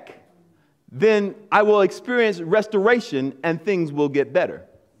back, then I will experience restoration and things will get better.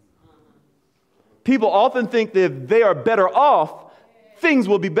 People often think that if they are better off, things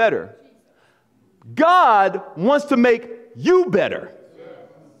will be better. God wants to make you better.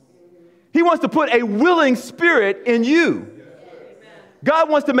 He wants to put a willing spirit in you. God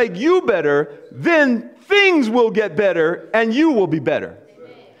wants to make you better, then things will get better and you will be better.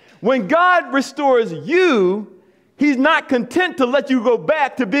 When God restores you, he's not content to let you go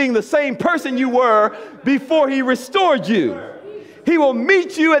back to being the same person you were before he restored you. He will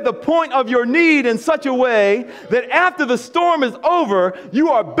meet you at the point of your need in such a way that after the storm is over, you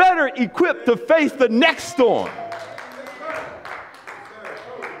are better equipped to face the next storm.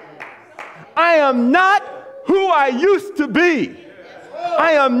 I am not who I used to be.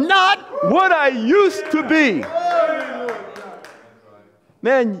 I am not what I used to be.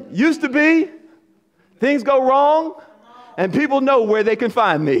 Man, used to be, things go wrong, and people know where they can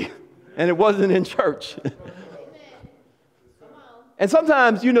find me. And it wasn't in church. And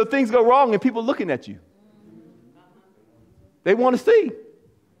sometimes, things go wrong and people looking at you. They want to see.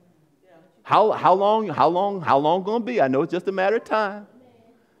 How long going to be? I know it's just a matter of time.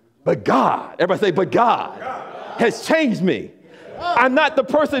 But God, everybody say, but God has changed me. I'm not the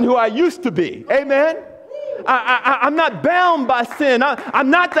person who I used to be. Amen. I'm not bound by sin. I'm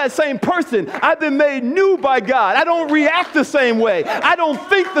not that same person. I've been made new by God. I don't react the same way. I don't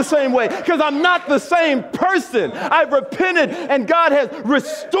think the same way because I'm not the same person. I've repented and God has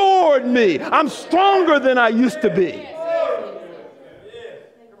restored me. I'm stronger than I used to be.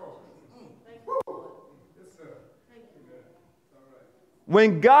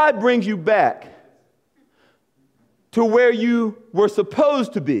 When God brings you back to where you were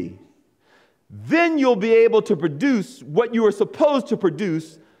supposed to be, then you'll be able to produce what you were supposed to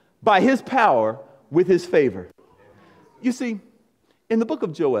produce by his power with his favor. You see, in the book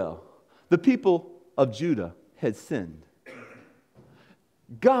of Joel, the people of Judah had sinned.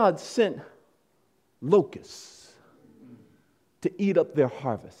 God sent locusts to eat up their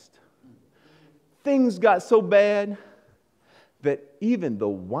harvest. Things got so bad that even the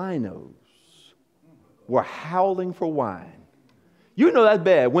winos were howling for wine. You know that's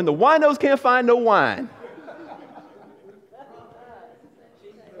bad. When the winos can't find no wine.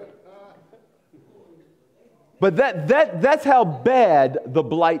 But that's how bad the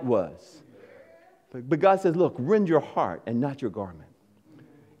blight was. But God says, look, rend your heart and not your garment.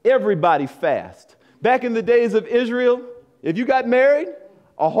 Everybody fast. Back in the days of Israel, if you got married,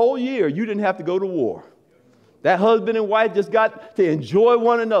 a whole year, you didn't have to go to war. That husband and wife just got to enjoy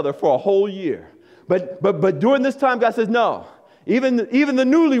one another for a whole year. But during this time, God says, no. Even the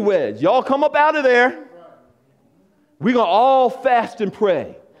newlyweds, y'all come up out of there. We're going to all fast and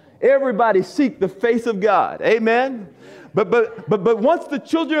pray. Everybody seek the face of God. Amen. But once the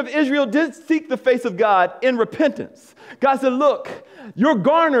children of Israel did seek the face of God in repentance, God said, look, your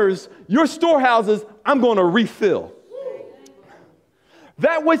garners, your storehouses, I'm going to refill.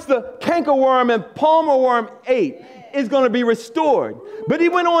 That which the cankerworm and palmer worm ate is going to be restored. But he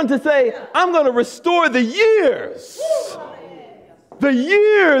went on to say, I'm going to restore the years. The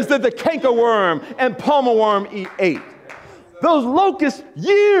years that the cankerworm and palmer worm ate. Those locust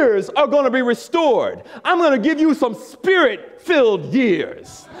years are going to be restored. I'm going to give you some spirit-filled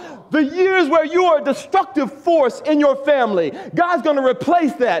years. The years where you are a destructive force in your family, God's going to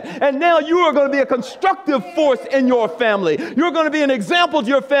replace that. And now you are going to be a constructive force in your family. You're going to be an example to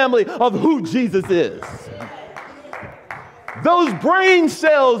your family of who Jesus is. Those brain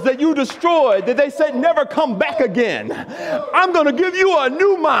cells that you destroyed, that they said never come back again, I'm going to give you a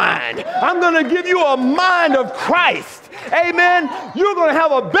new mind. I'm going to give you a mind of Christ. Amen. You're going to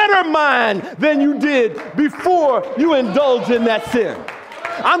have a better mind than you did before you indulged in that sin.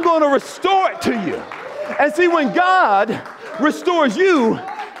 I'm going to restore it to you. And see, when God restores you,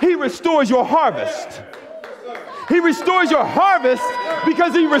 he restores your harvest. He restores your harvest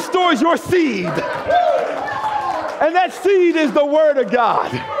because he restores your seed. And that seed is the word of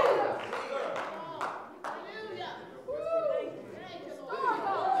God.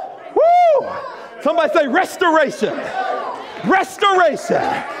 Woo! Somebody say restoration. Restoration.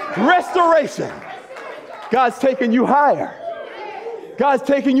 Restoration. God's taking you higher. God's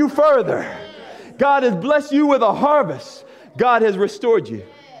taking you further. God has blessed you with a harvest. God has restored you.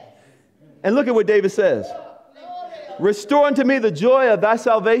 And look at what David says. Restore unto me the joy of thy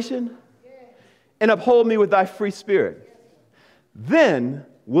salvation and uphold me with thy free spirit. Then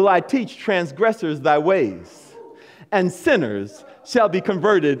will I teach transgressors thy ways, and sinners shall be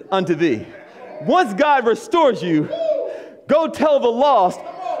converted unto thee. Once God restores you, go tell the lost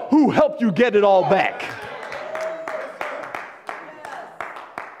who helped you get it all back.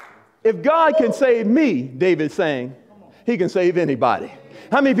 If God can save me, David's saying, he can save anybody.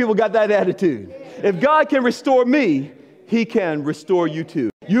 How many people got that attitude? If God can restore me, he can restore you too.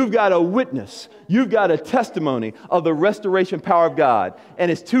 You've got a witness. You've got a testimony of the restoration power of God,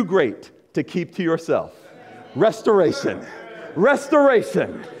 and it's too great to keep to yourself. Restoration,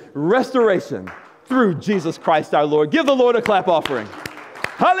 restoration, restoration through Jesus Christ our Lord. Give the Lord a clap offering.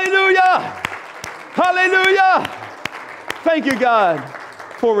 Hallelujah! Hallelujah! Thank you, God,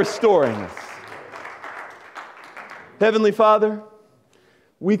 for restoring us. Heavenly Father,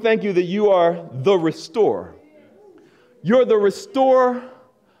 we thank you that you are the restorer. You're the restorer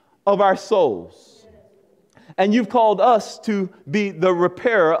of our souls. And you've called us to be the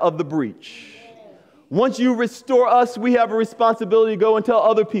repairer of the breach. Once you restore us, we have a responsibility to go and tell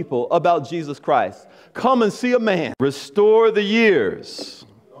other people about Jesus Christ. Come and see a man. Restore the years.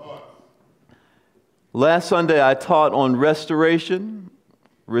 Last Sunday, I taught on restoration.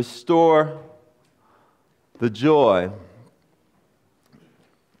 Restore the joy.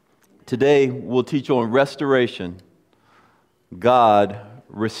 Today, we'll teach on restoration. God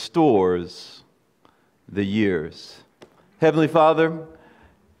restores the years. Heavenly Father,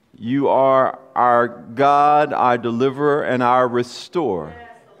 you are our God, our deliverer, and our restorer.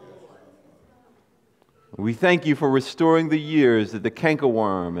 We thank you for restoring the years that the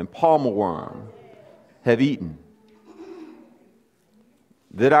cankerworm and palmer worm have eaten.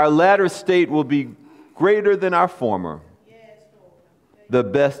 That our latter state will be greater than our former. The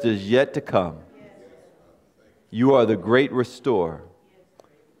best is yet to come. You are the great restorer.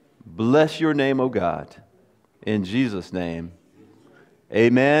 Bless your name, O God. In Jesus' name,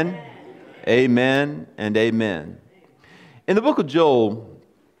 amen, amen, and amen. In the book of Joel,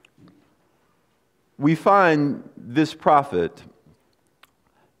 we find this prophet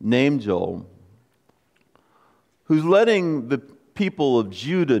named Joel who's letting the people of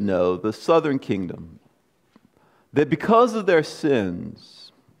Judah know, the southern kingdom, that because of their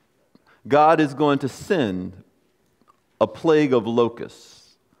sins, God is going to send a plague of locusts.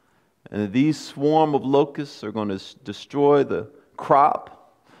 And these swarm of locusts are going to destroy the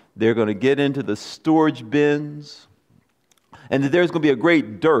crop. They're going to get into the storage bins. And that there's going to be a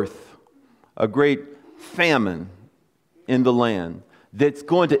great dearth, a great famine in the land that's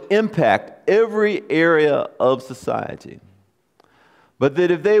going to impact every area of society. But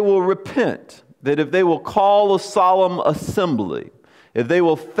that if they will repent, that if they will call a solemn assembly, if they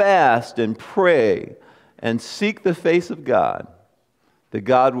will fast and pray and seek the face of God, that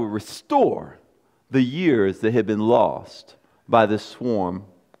God will restore the years that had been lost by this swarm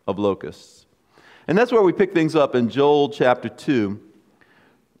of locusts. And that's where we pick things up in Joel chapter 2,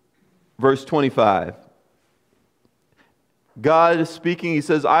 verse 25. God is speaking, he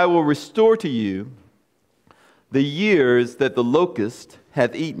says, I will restore to you the years that the locust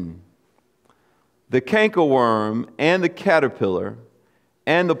hath eaten, the cankerworm and the caterpillar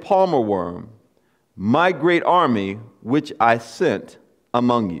and the palmer worm, my great army which I sent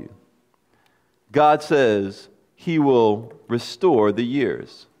among you. God says he will restore the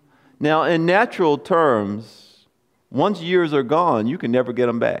years. Now, in natural terms, once years are gone, you can never get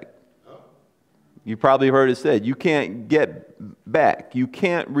them back. You probably heard it said, you can't get back. You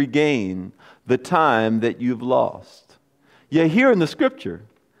can't regain the time that you've lost. Yet here in the scripture,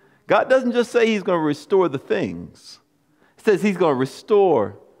 God doesn't just say he's going to restore the things. He says he's going to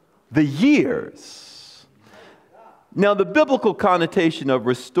restore the years. Now, the biblical connotation of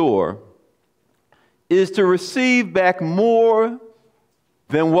restore is to receive back more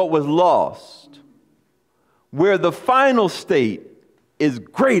than what was lost, where the final state is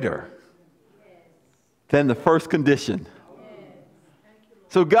greater than the first condition.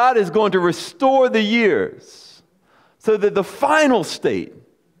 So God is going to restore the years so that the final state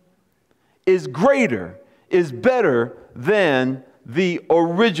is greater, is better than the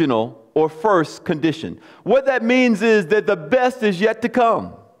original or first condition. What that means is that the best is yet to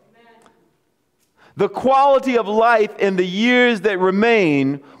come. The quality of life in the years that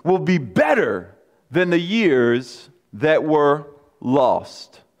remain will be better than the years that were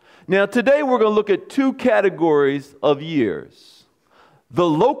lost. Now, today we're going to look at two categories of years: the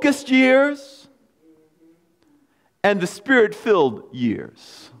locust years and the spirit-filled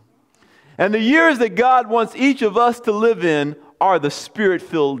years. And the years that God wants each of us to live in are the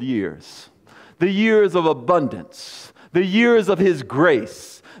spirit-filled years. The years of abundance, the years of his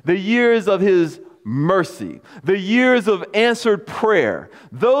grace, the years of his mercy, the years of answered prayer.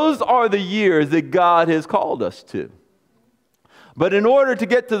 Those are the years that God has called us to. But in order to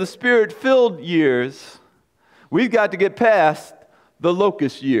get to the spirit-filled years, we've got to get past the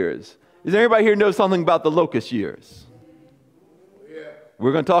locust years. Does anybody here know something about the locust years? Yeah.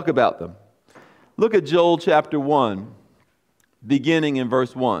 We're going to talk about them. Look at Joel chapter 1, beginning in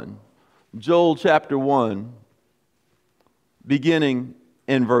verse 1. Joel chapter 1, beginning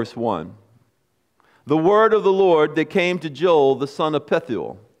in verse 1. The word of the Lord that came to Joel, the son of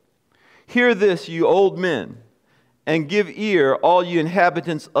Pethuel. Hear this, you old men, and give ear, all you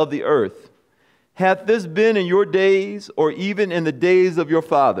inhabitants of the earth. Hath this been in your days, or even in the days of your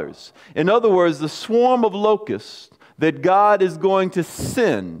fathers? In other words, the swarm of locusts that God is going to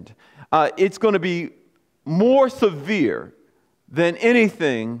send, it's going to be more severe than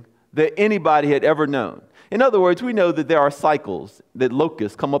anything that anybody had ever known. In other words, we know that there are cycles that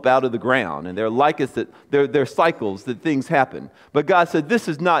locusts come up out of the ground, and there are cycles that things happen. But God said, this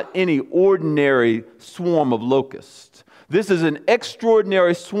is not any ordinary swarm of locusts. This is an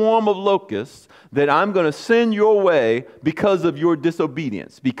extraordinary swarm of locusts that I'm going to send your way because of your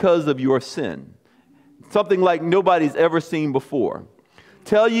disobedience, because of your sin. Something like nobody's ever seen before.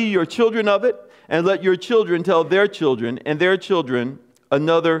 Tell ye your children of it, and let your children tell their children, and their children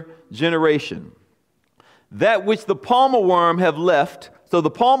another generation. That which the palmer worm have left, so the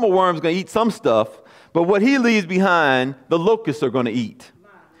palmer worm's going to eat some stuff, but what he leaves behind, the locusts are going to eat.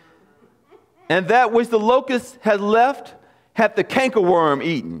 And that which the locust has left, hath the cankerworm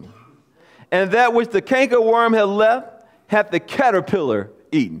eaten. And that which the cankerworm has left, hath the caterpillar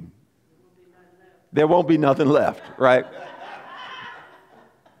eaten. There won't be nothing left, right?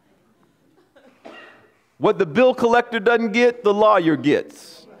 What the bill collector doesn't get, the lawyer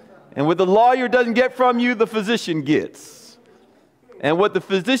gets. And what the lawyer doesn't get from you, the physician gets. And what the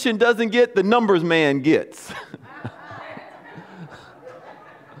physician doesn't get, the numbers man gets.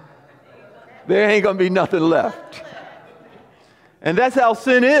 There ain't going to be nothing left. And that's how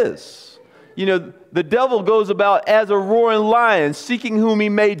sin is. You know, the devil goes about as a roaring lion, seeking whom he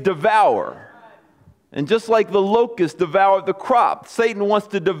may devour. And just like the locust devoured the crop, Satan wants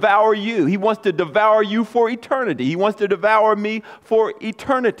to devour you. He wants to devour you for eternity. He wants to devour me for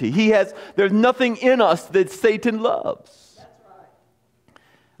eternity. There's nothing in us that Satan loves. That's right.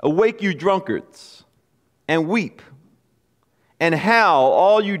 Awake, you drunkards, and weep, and howl,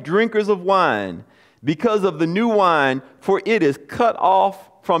 all you drinkers of wine, because of the new wine, for it is cut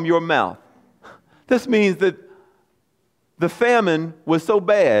off from your mouth. This means that the famine was so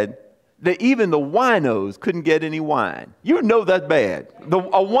bad that even the winos couldn't get any wine. You know that's bad. A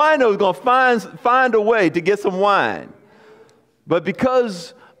wino is going to find a way to get some wine. But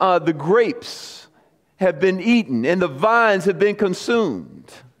because the grapes have been eaten and the vines have been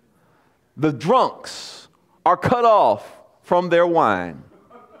consumed, the drunks are cut off from their wine.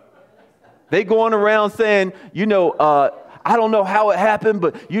 They going around saying, I don't know how it happened,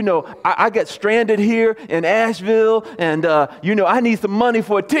 but, I got stranded here in Asheville, and, I need some money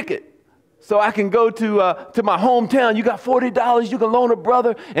for a ticket. So I can go to my hometown. You got $40, you can loan a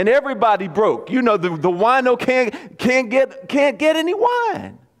brother, and everybody broke. The wino can't get any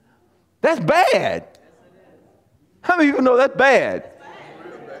wine. That's bad. How many of you know that's bad?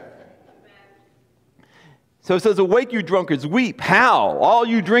 So it says, awake, you drunkards, weep, howl, all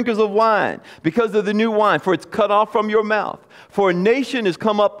you drinkers of wine, because of the new wine, for it's cut off from your mouth. For a nation is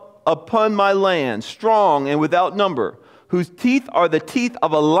come up upon my land, strong and without number, whose teeth are the teeth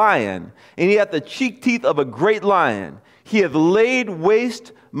of a lion, and he hath the cheek teeth of a great lion. He hath laid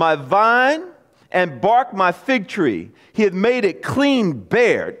waste my vine and barked my fig tree. He hath made it clean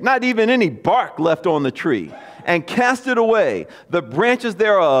bare, not even any bark left on the tree, and cast it away. The branches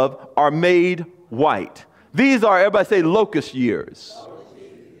thereof are made white. These are, everybody say, locust years.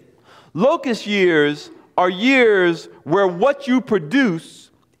 Locust years are years where what you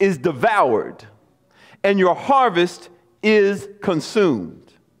produce is devoured, and your harvest is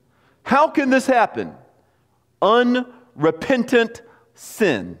consumed. How can this happen? Unrepentant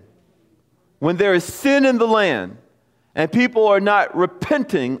sin. When there is sin in the land and people are not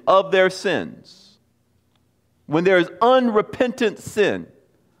repenting of their sins, when there is unrepentant sin,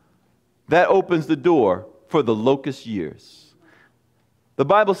 that opens the door for the locust years. The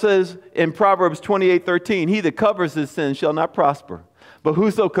Bible says in Proverbs 28:13, he that covers his sins shall not prosper, but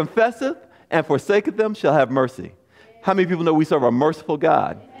whoso confesseth and forsaketh them shall have mercy. How many people know we serve a merciful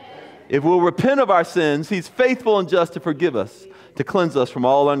God? If we'll repent of our sins, he's faithful and just to forgive us, to cleanse us from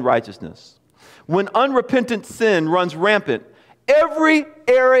all unrighteousness. When unrepentant sin runs rampant, every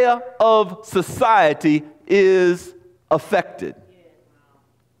area of society is affected.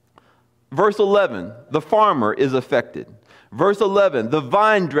 Verse 11, the farmer is affected. Verse 11, the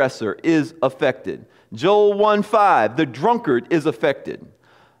vine dresser is affected. Joel 1:5, the drunkard is affected.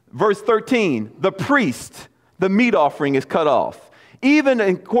 Verse 13, the priest, the meat offering is cut off. Even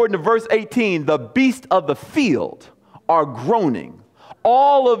according to verse 18, the beasts of the field are groaning.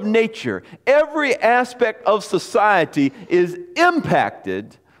 All of nature, every aspect of society is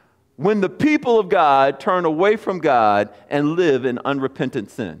impacted when the people of God turn away from God and live in unrepentant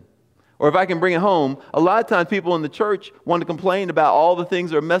sin. Or if I can bring it home, a lot of times people in the church want to complain about all the things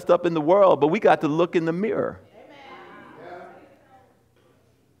that are messed up in the world, but we got to look in the mirror.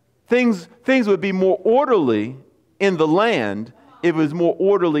 Things would be more orderly in the land it was more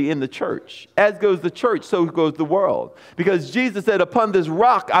orderly in the church. As goes the church, so goes the world. Because Jesus said, upon this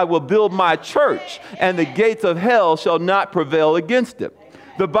rock I will build my church, and the gates of hell shall not prevail against it.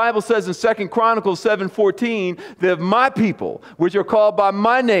 The Bible says in 2 Chronicles 7:14 that if my people, which are called by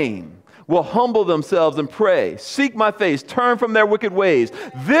my name, will humble themselves and pray, seek my face, turn from their wicked ways,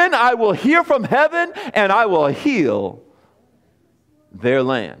 then I will hear from heaven and I will heal their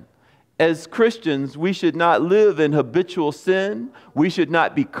land. As Christians, we should not live in habitual sin. We should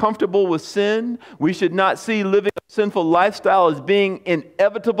not be comfortable with sin. We should not see living a sinful lifestyle as being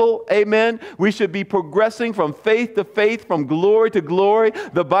inevitable. Amen. We should be progressing from faith to faith, from glory to glory.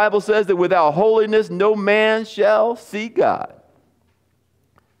 The Bible says that without holiness, no man shall see God.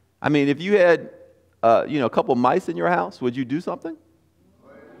 I mean, if you had, a couple mice in your house, would you do something?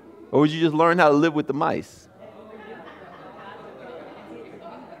 Or would you just learn how to live with the mice?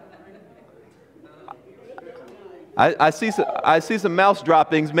 I see some mouse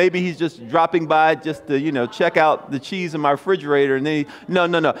droppings. Maybe he's just dropping by just to, check out the cheese in my refrigerator. And then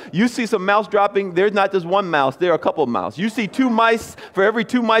no. You see some mouse dropping. There's not just one mouse. There are a couple of mice. You see 2 mice. For every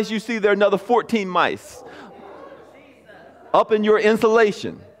 2 mice you see, there are another 14 mice up in your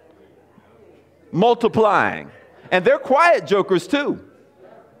insulation, multiplying. And they're quiet jokers too.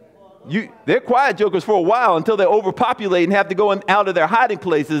 They're quiet jokers for a while until they overpopulate and have to go out of their hiding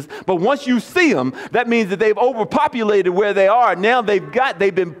places. But once you see them, that means that they've overpopulated where they are. Now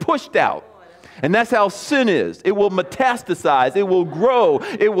they've been pushed out. And that's how sin is. It will metastasize. It will grow.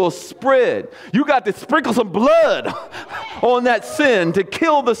 It will spread. You got to sprinkle some blood on that sin to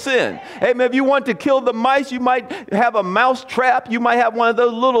kill the sin. Hey, man, if you want to kill the mice, you might have a mouse trap. You might have one of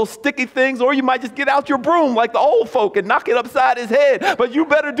those little sticky things, or you might just get out your broom like the old folk and knock it upside his head. But you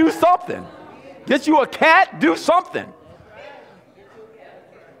better do something. Get you a cat, do something.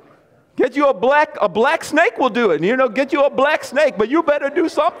 Get you a black snake will do it. Get you a black snake, but you better do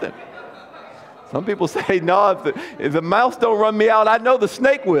something. Some people say, no, if the mouse don't run me out, I know the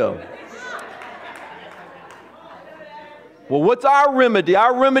snake will. Well, what's our remedy?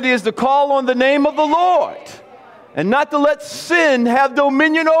 Our remedy is to call on the name of the Lord and not to let sin have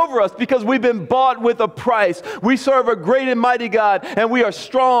dominion over us, because we've been bought with a price. We serve a great and mighty God, and we are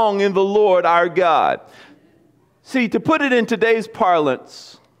strong in the Lord our God. See, to put it in today's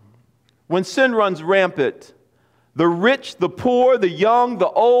parlance, when sin runs rampant, the rich, the poor, the young, the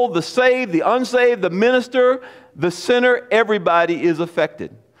old, the saved, the unsaved, the minister, the sinner, everybody is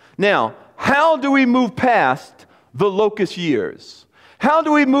affected. Now, how do we move past the locust years? How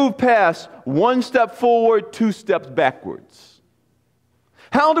do we move past 1 step forward, 2 steps backwards?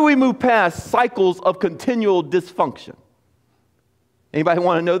 How do we move past cycles of continual dysfunction? Anybody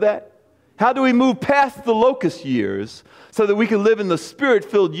want to know that? How do we move past the locust years so that we can live in the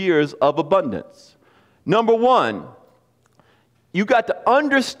spirit-filled years of abundance? Number 1, you got to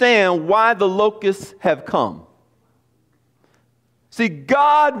understand why the locusts have come. See,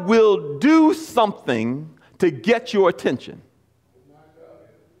 God will do something to get your attention.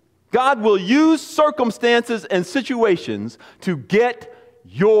 God will use circumstances and situations to get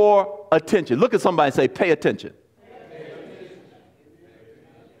your attention. Look at somebody and say, pay attention.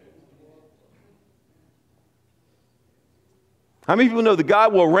 How many people know that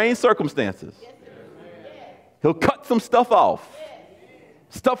God will arrange circumstances? He'll cut some stuff off.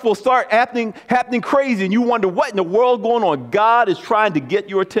 Stuff will start happening crazy, and you wonder what in the world going on. God is trying to get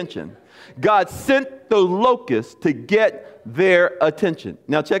your attention. God sent the locusts to get their attention.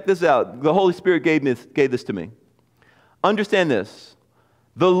 Now check this out. The Holy Spirit gave this to me. Understand this.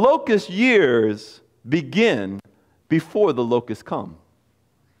 The locust years begin before the locusts come.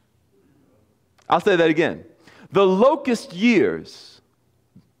 I'll say that again. The locust years,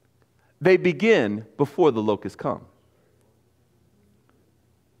 they begin before the locusts come.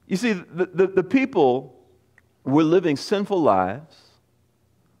 You see, the people were living sinful lives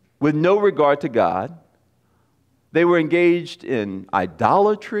with no regard to God. They were engaged in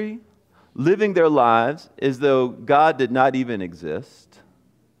idolatry, living their lives as though God did not even exist.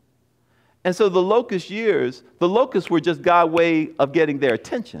 And so the locust years, the locusts were just God's way of getting their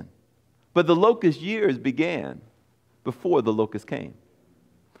attention. But the locust years began before the locusts came.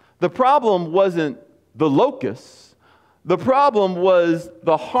 The problem wasn't the locusts. The problem was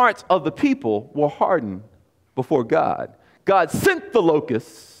the hearts of the people were hardened before God. God sent the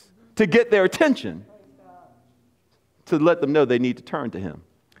locusts to get their attention, to let them know they need to turn to him.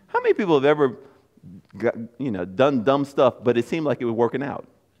 How many people have ever done dumb stuff, but it seemed like it was working out?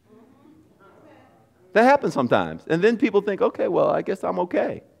 That happens sometimes. And then people think, okay, well, I guess I'm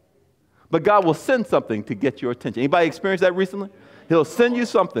okay. But God will send something to get your attention. Anybody experienced that recently? He'll send you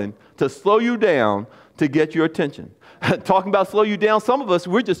something to slow you down, to get your attention. Talking about slow you down, some of us,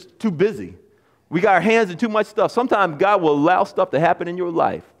 we're just too busy. We got our hands in too much stuff. Sometimes God will allow stuff to happen in your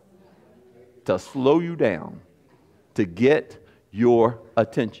life to slow you down, to get your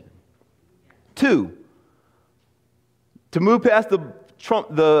attention. 2, to move past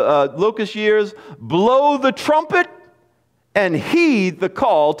the locust years, blow the trumpet and heed the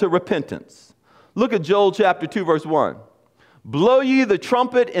call to repentance. Look at Joel chapter 2, verse 1. Blow ye the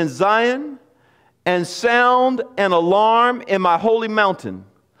trumpet in Zion, and sound an alarm in my holy mountain.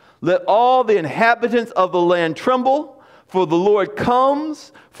 Let all the inhabitants of the land tremble, for the Lord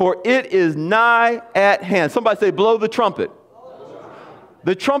comes, for it is nigh at hand. Somebody say, blow the trumpet.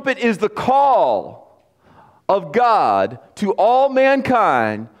 The trumpet is the call of God to all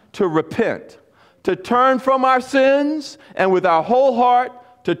mankind to repent, to turn from our sins, and with our whole heart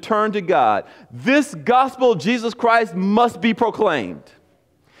to turn to God. This gospel of Jesus Christ must be proclaimed.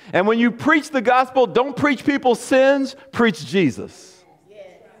 And when you preach the gospel, don't preach people's sins, preach Jesus.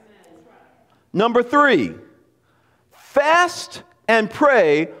 Number 3, fast and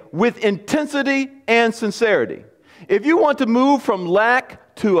pray with intensity and sincerity. If you want to move from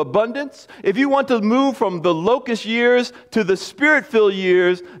lack to abundance, if you want to move from the locust years to the spirit-filled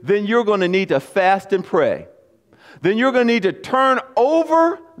years, then you're going to need to fast and pray. Then you're going to need to turn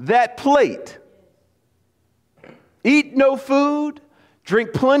over that plate. Eat no food,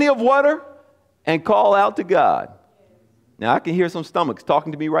 drink plenty of water, and call out to God. Now, I can hear some stomachs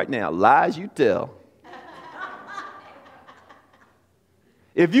talking to me right now. Lies you tell.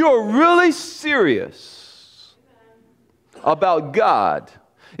 If you are really serious about God,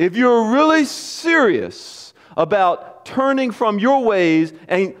 if you're really serious about turning from your ways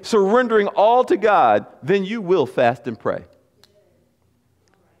and surrendering all to God, then you will fast and pray.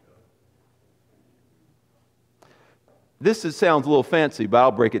 Sounds a little fancy, but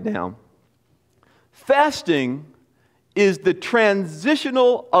I'll break it down. Fasting is the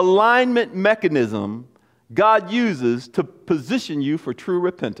transitional alignment mechanism God uses to position you for true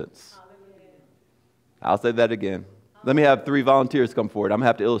repentance. I'll say that again. Let me have 3 volunteers come forward. I'm going to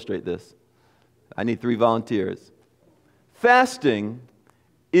have to illustrate this. I need 3 volunteers. Fasting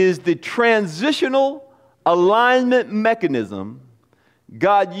is the transitional alignment mechanism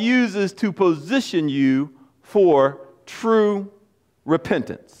God uses to position you for true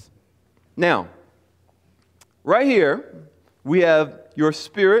repentance. Now, right here, we have your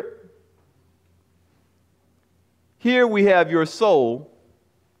spirit. Here we have your soul.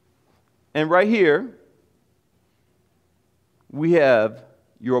 And right here, we have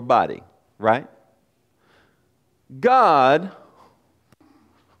your body, right? God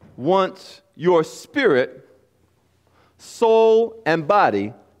wants your spirit, soul, and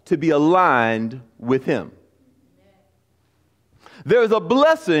body to be aligned with Him. There's a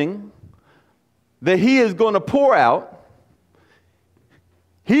blessing that He is going to pour out.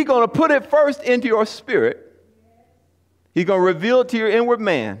 He's going to put it first into your spirit. He's going to reveal it to your inward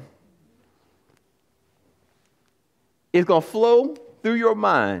man. It's going to flow through your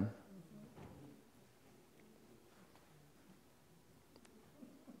mind.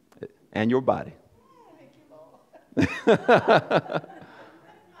 And your body.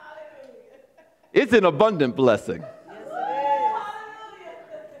 It's an abundant blessing.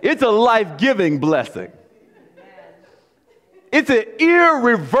 It's a life-giving blessing. It's an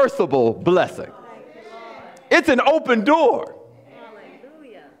irreversible blessing. It's an open door.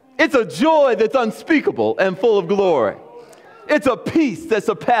 It's a joy that's unspeakable and full of glory. It's a peace that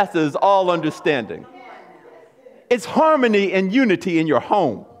surpasses all understanding. It's harmony and unity in your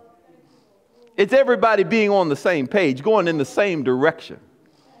home. It's everybody being on the same page, going in the same direction.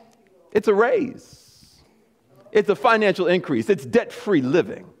 It's a raise. It's a financial increase. It's debt-free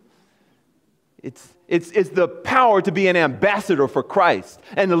living. It's the power to be an ambassador for Christ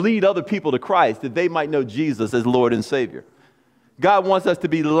and to lead other people to Christ that they might know Jesus as Lord and Savior. God wants us to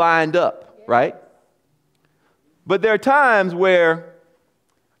be lined up, right? But there are times where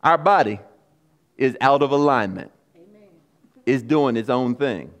our body is out of alignment. It's doing its own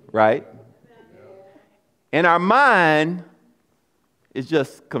thing, right? And our mind is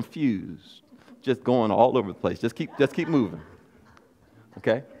just confused, just going all over the place. Just keep moving,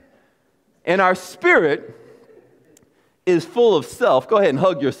 okay? And our spirit is full of self. Go ahead and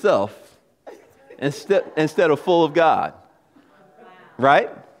hug yourself instead of full of God.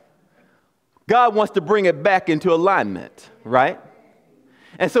 Right? God wants to bring it back into alignment, right?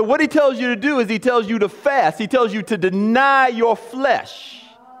 And so what He tells you to do is He tells you to fast. He tells you to deny your flesh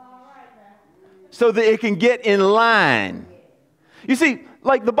so that it can get in line. You see,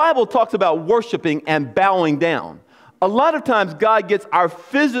 like the Bible talks about worshiping and bowing down. a lot of times God gets our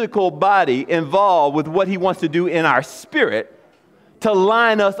physical body involved with what he wants to do in our spirit to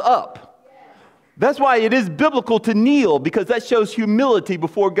line us up. That's why it is biblical to kneel, because that shows humility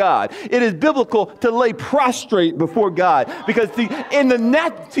before God. It is biblical to lay prostrate before God, because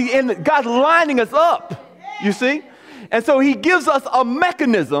God's lining us up, you see? And so he gives us a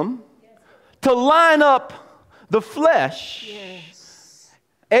mechanism to line up the flesh,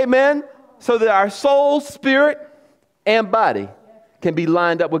 amen, so that our soul, spirit, and body can be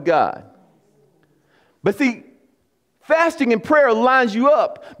lined up with God. But see, fasting and prayer lines you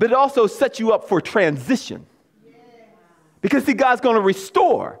up, but it also sets you up for transition. Because see, God's going to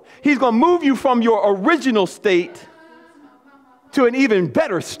restore. He's going to move you from your original state to an even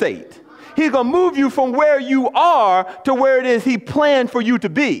better state. He's going to move you from where you are to where it is he planned for you to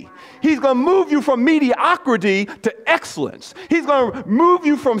be. He's going to move you from mediocrity to excellence. He's going to move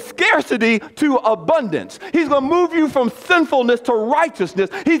you from scarcity to abundance. He's going to move you from sinfulness to righteousness.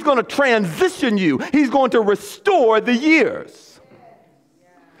 He's going to transition you. He's going to restore the years.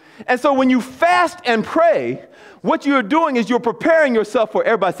 And so when you fast and pray, what you're doing is you're preparing yourself for,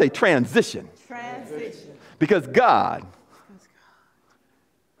 everybody say, transition. Transition. Because God,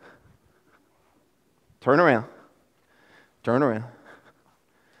 turn around.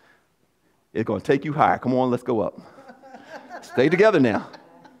 It's going to take you higher. Come on, let's go up. Stay together now.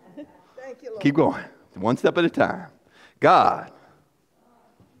 Thank you, Lord. Keep going. One step at a time. God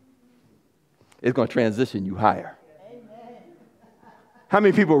is going to transition you higher. Amen. How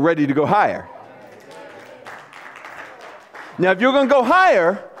many people are ready to go higher? Now, if you're going to go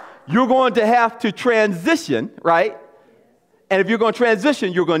higher, you're going to have to transition, right? And if you're going to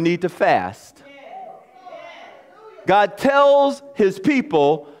transition, you're going to need to fast. God tells his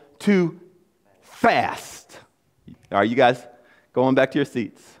people to fast. All right, you guys going back to your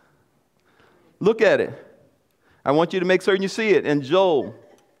seats. Look at it. I want you to make certain you see it in Joel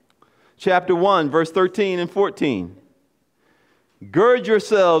chapter 1, verse 13 and 14. Gird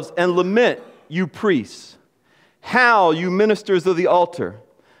yourselves and lament, you priests. Howl, you ministers of the altar.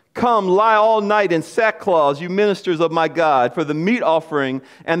 Come, lie all night in sackcloth, you ministers of my God, for the meat offering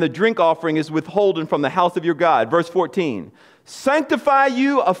and the drink offering is withholden from the house of your God. Verse 14. Sanctify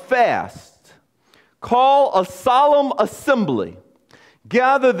you a fast. Call a solemn assembly.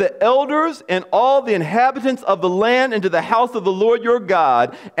 Gather the elders and all the inhabitants of the land into the house of the Lord your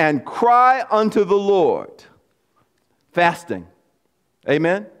God and cry unto the Lord. Fasting.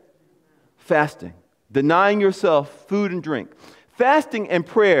 Amen? Fasting. Denying yourself food and drink. Fasting and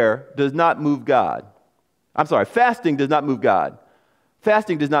prayer does not move God. I'm sorry, fasting does not move God.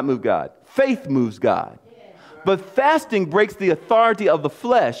 Fasting does not move God. Faith moves God. But fasting breaks the authority of the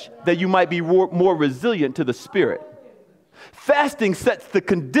flesh that you might be more resilient to the spirit. Fasting sets the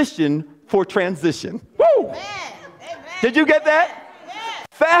condition for transition. Woo! Amen. Did you get that? Yes.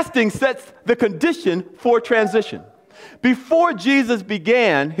 Fasting sets the condition for transition. Before Jesus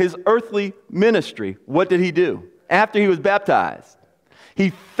began his earthly ministry, what did he do? After he was baptized,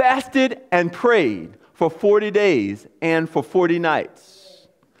 he fasted and prayed for 40 days and for 40 nights.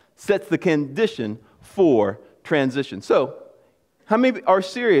 Sets the condition for transition. So, how many are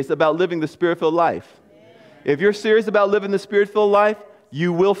serious about living the Spirit-filled life? If you're serious about living the Spirit-filled life,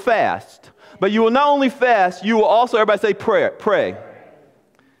 you will fast. But you will not only fast, you will also, everybody say pray.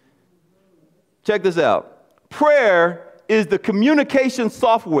 Check this out. Prayer is the communication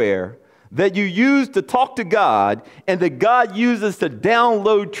software that you use to talk to God and that God uses to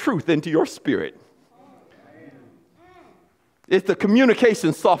download truth into your spirit. It's the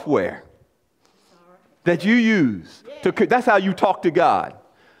communication software that you use. That's how you talk to God.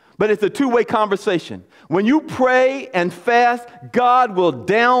 But it's a two-way conversation. When you pray and fast, God will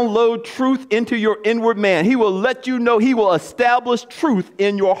download truth into your inward man. He will let you know, he will establish truth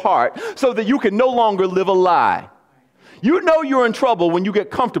in your heart so that you can no longer live a lie. You know you're in trouble when you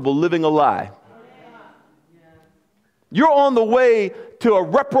get comfortable living a lie. You're on the way to a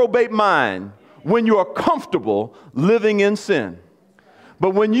reprobate mind when you are comfortable living in sin.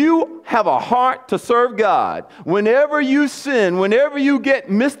 But when you have a heart to serve God, whenever you sin, whenever you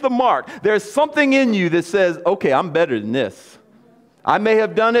miss the mark, there's something in you that says, okay, I'm better than this. I may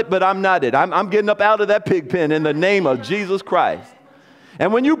have done it, but I'm not it. I'm getting up out of that pig pen in the name of Jesus Christ.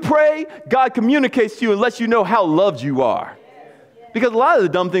 And when you pray, God communicates to you and lets you know how loved you are. Because a lot of the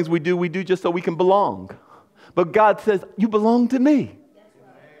dumb things we do just so we can belong. But God says, you belong to me.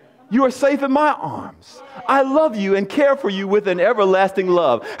 You are safe in my arms. I love you and care for you with an everlasting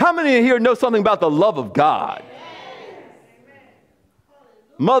love. How many here know something about the love of God?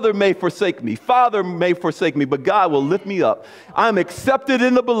 Mother may forsake me. Father may forsake me, but God will lift me up. I'm accepted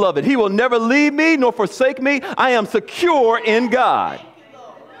in the beloved. He will never leave me nor forsake me. I am secure in God.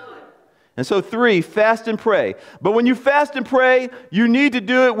 And so 3, fast and pray. But when you fast and pray, you need to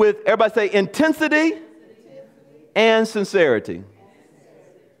do it with, everybody say, intensity and sincerity.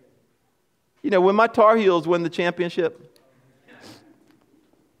 You know, when my Tar Heels win the championship,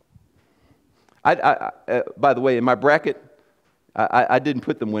 by the way, in my bracket, I didn't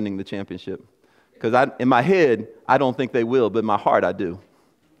put them winning the championship because in my head, I don't think they will, but in my heart, I do.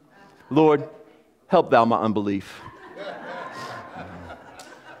 Lord, help thou my unbelief.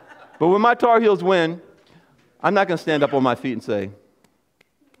 But when my Tar Heels win, I'm not going to stand up on my feet and say,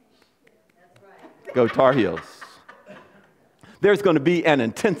 go Tar Heels. There's going to be an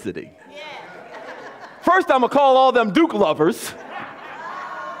intensity. First, I'm going to call all them Duke lovers.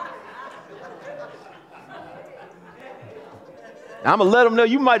 I'm going to let them know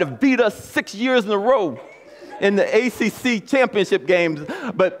you might have beat us 6 years in a row in the ACC championship games,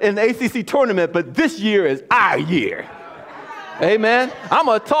 but in the ACC tournament, but this year is our year. Amen. I'm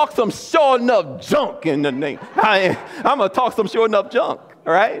going to talk some sure enough junk in the name. I'm going to talk some sure enough junk,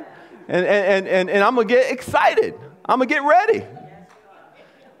 all right? And I'm going to get excited. I'm going to get ready.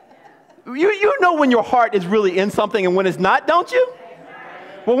 You know when your heart is really in something and when it's not, don't you?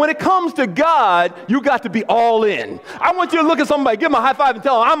 Well, when it comes to God, you got to be all in. I want you to look at somebody, give them a high five and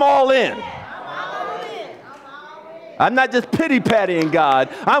tell them, I'm all in. I'm not just pity-pattying God.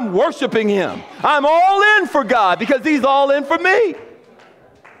 I'm worshiping him. I'm all in for God because he's all in for me.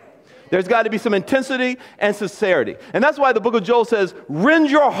 There's got to be some intensity and sincerity. And that's why the book of Joel says,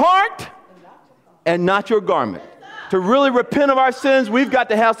 rend your heart and not your garment. To really repent of our sins, we've got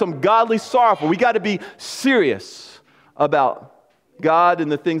to have some godly sorrow. We got to be serious about God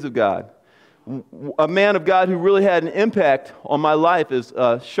and the things of God. A man of God who really had an impact on my life is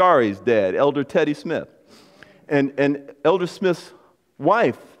Shari's dad, Elder Teddy Smith. And Elder Smith's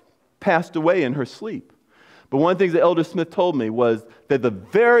wife passed away in her sleep. But one of the things that Elder Smith told me was that the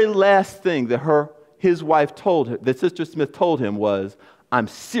very last thing that his wife told her, that Sister Smith told him was, I'm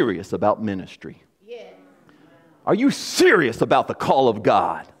serious about ministry. Yeah. Are you serious about the call of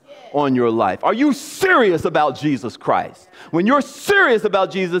God on your life? Are you serious about Jesus Christ? When you're serious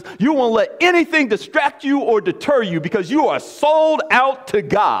about Jesus, you won't let anything distract you or deter you because you are sold out to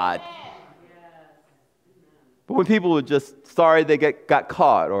God. But when people are just sorry they got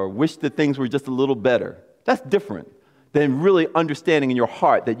caught or wish that things were just a little better, that's different than really understanding in your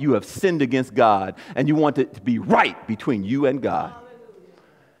heart that you have sinned against God and you want it to be right between you and God.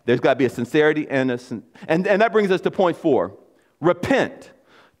 There's got to be a sincerity and that brings us to point 4. Repent.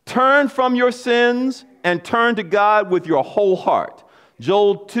 Turn from your sins and turn to God with your whole heart.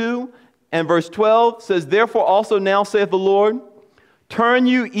 Joel 2 and verse 12 says, therefore also now saith the Lord, turn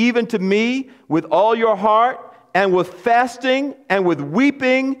you even to me with all your heart and with fasting and with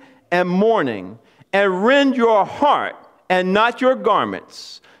weeping and mourning, and rend your heart and not your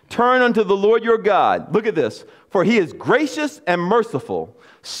garments. Turn unto the Lord your God. Look at this. For he is gracious and merciful,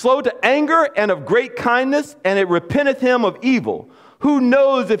 slow to anger and of great kindness, and it repenteth him of evil. Who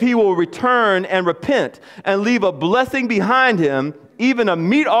knows if he will return and repent and leave a blessing behind him, even a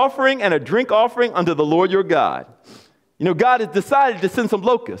meat offering and a drink offering unto the Lord your God. You know, God has decided to send some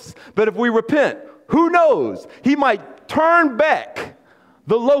locusts, but if we repent, who knows? He might turn back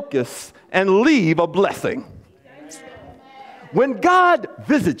the locusts and leave a blessing. When God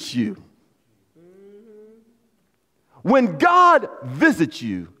visits you,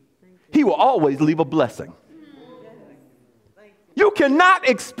 he will always leave a blessing. You cannot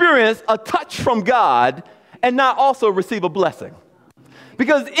experience a touch from God and not also receive a blessing.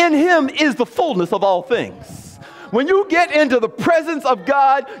 Because in him is the fullness of all things. When you get into the presence of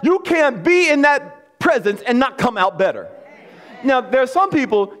God, you can't be in that presence and not come out better. Now, there are some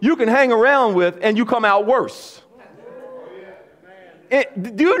people you can hang around with and you come out worse.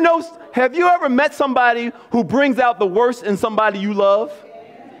 Do you know, have you ever met somebody who brings out the worst in somebody you love?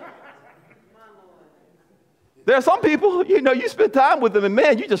 There are some people, you know, you spend time with them and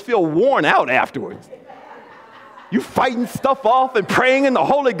man, you just feel worn out afterwards. You fighting stuff off and praying in the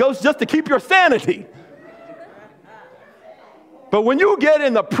Holy Ghost just to keep your sanity. But when you get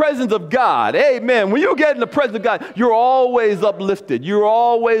in the presence of God, amen, when you get in the presence of God, you're always uplifted. You're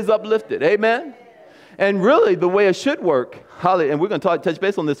always uplifted, amen? And really, the way it should work, and we're going to touch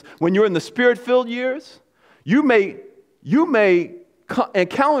base on this, when you're in the Spirit-filled years, you may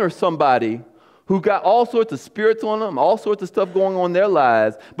encounter somebody who got all sorts of spirits on them, all sorts of stuff going on in their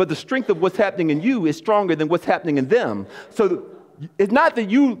lives, but the strength of what's happening in you is stronger than what's happening in them. So it's not that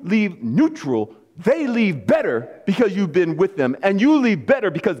you leave neutral. they leave better because you've been with them, and you leave better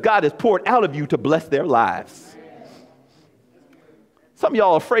because God has poured out of you to bless their lives. Some of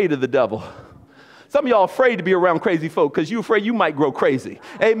y'all are afraid of the devil. Some of y'all are afraid to be around crazy folk because you're afraid you might grow crazy.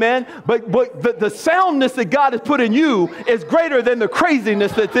 Amen? But the soundness that God has put in you is greater than the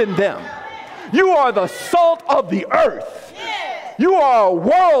craziness that's in them. You are the salt of the earth. You are a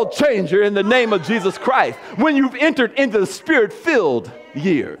world changer in the name of Jesus Christ when you've entered into the Spirit-filled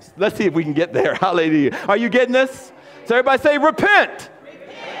years. Let's see if we can get there. Hallelujah. Are you getting this? So everybody say, repent.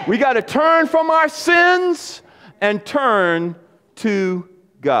 We got to turn from our sins and turn to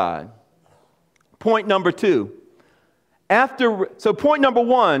God. Point number 2. So point number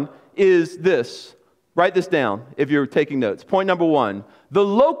 1 is this. Write this down if you're taking notes. Point number 1. The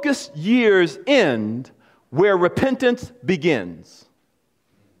locust years end where repentance begins.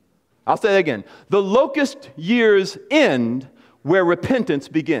 I'll say that again. The locust years end where repentance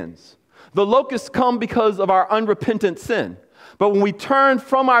begins. The locusts come because of our unrepentant sin. But when we turn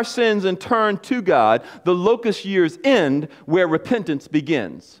from our sins and turn to God, the locust years end where repentance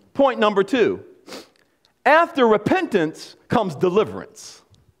begins. Point number 2. After repentance comes deliverance.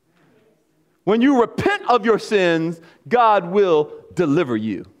 When you repent of your sins, God will deliver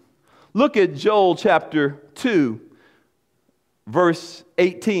you. Look at Joel chapter 2, verse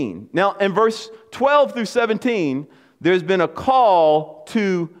 18. Now, in verse 12 through 17, there's been a call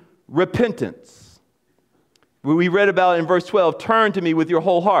to repentance. We read about in verse 12, turn to me with your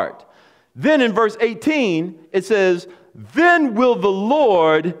whole heart. Then in verse 18, it says, then will the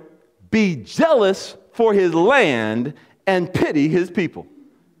Lord be jealous for his land and pity his people.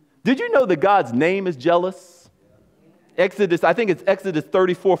 Did you know that God's name is jealous? I think it's Exodus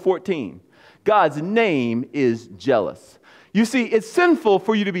 34:14. God's name is jealous. You see, it's sinful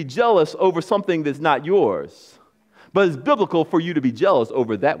for you to be jealous over something that's not yours, but it's biblical for you to be jealous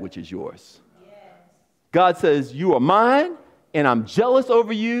over that which is yours. Yes. God says, you are mine, and I'm jealous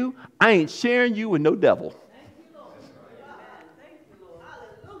over you. I ain't sharing you with no devil.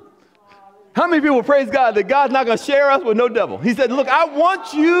 How many people praise God that God's not going to share us with no devil? He said, look, I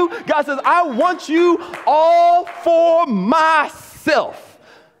want you. God says, I want you all for myself.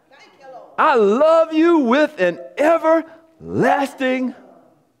 I love you with an everlasting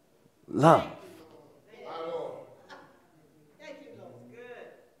love.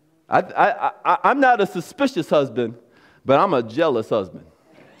 I'm not a suspicious husband, but I'm a jealous husband.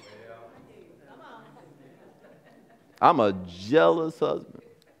 I'm a jealous husband.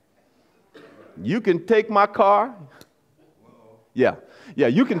 You can take my car. Yeah,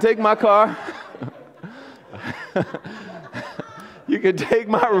 you can take my car. You can take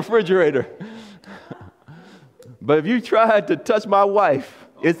my refrigerator. But if you try to touch my wife,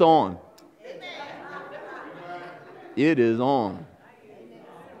 it's on. It is on.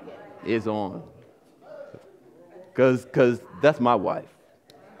 It's on. Because that's my wife.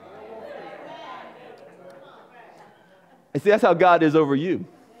 And see, that's how God is over you.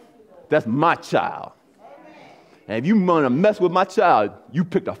 That's my child. And if you want to mess with my child, you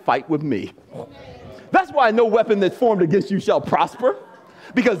picked a fight with me. That's why no weapon that's formed against you shall prosper,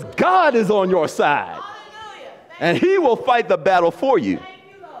 because God is on your side. And he will fight the battle for you.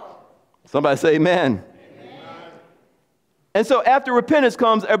 Somebody say amen. And so after repentance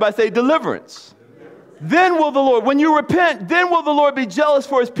comes, everybody say deliverance. Then will the Lord, when you repent, then will the Lord be jealous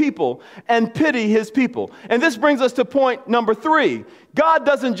for his people and pity his people. And this brings us to point number 3. God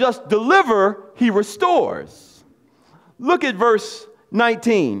doesn't just deliver, he restores. Look at verse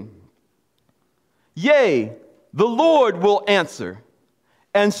 19. Yea, the Lord will answer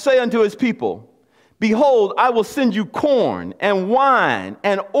and say unto his people, behold, I will send you corn and wine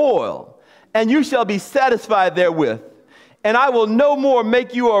and oil, and you shall be satisfied therewith. And I will no more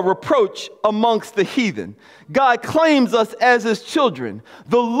make you a reproach amongst the heathen. God claims us as his children.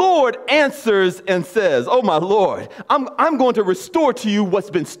 The Lord answers and says, oh my Lord, I'm going to restore to you what's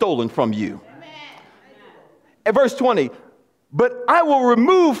been stolen from you. And verse 20, but I will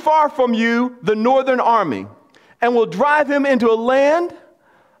remove far from you the northern army and will drive him into a land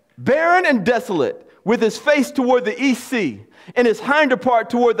barren and desolate, with his face toward the east sea, and his hinder part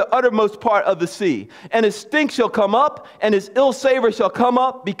toward the uttermost part of the sea. And his stink shall come up, and his ill savor shall come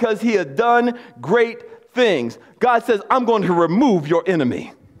up, because he had done great things. God says, I'm going to remove your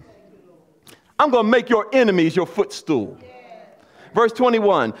enemy. I'm going to make your enemies your footstool. Verse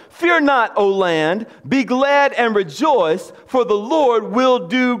 21, fear not, O land, be glad and rejoice, for the Lord will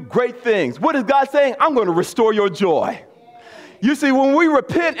do great things. What is God saying? I'm going to restore your joy. You see, when we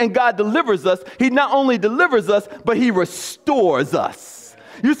repent and God delivers us, he not only delivers us, but he restores us.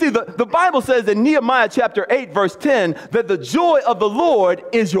 You see, the Bible says in Nehemiah chapter 8, verse 10, that the joy of the Lord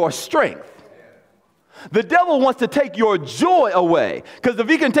is your strength. The devil wants to take your joy away, because if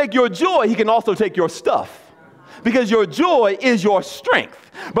he can take your joy, he can also take your stuff. Because your joy is your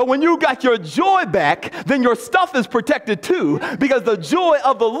strength. But when you got your joy back, then your stuff is protected too, because the joy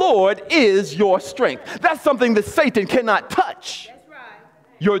of the Lord is your strength. That's something that Satan cannot touch.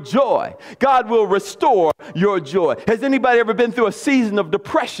 Your joy. God will restore your joy. Has anybody ever been through a season of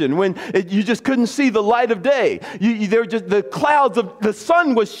depression when you just couldn't see the light of day? There were just the clouds of the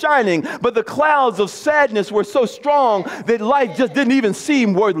sun was shining, but the clouds of sadness were so strong that life just didn't even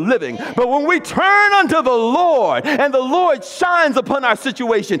seem worth living. But when we turn unto the Lord and the Lord shines upon our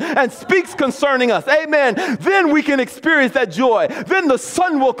situation and speaks concerning us, amen, then we can experience that joy. Then the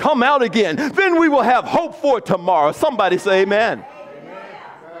sun will come out again. Then we will have hope for tomorrow. Somebody say amen.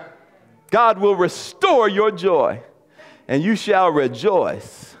 God will restore your joy, and you shall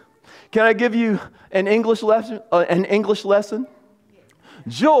rejoice. Can I give you an English lesson?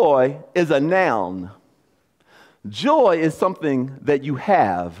 Joy is a noun. Joy is something that you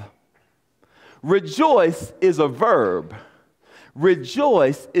have. Rejoice is a verb.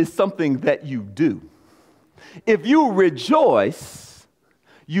 Rejoice is something that you do. If you rejoice,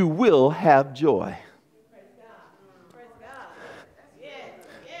 you will have joy.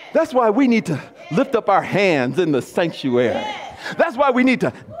 That's why we need to lift up our hands in the sanctuary. That's why we need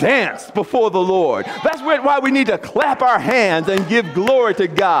to dance before the Lord. That's why we need to clap our hands and give glory to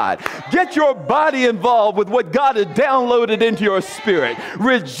God. Get your body involved with what God has downloaded into your spirit.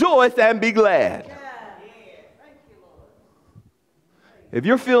 Rejoice and be glad. If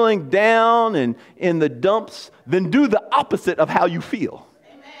you're feeling down and in the dumps, then do the opposite of how you feel.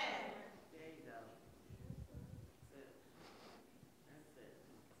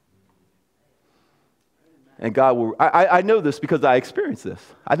 And God will, I know this because I experienced this.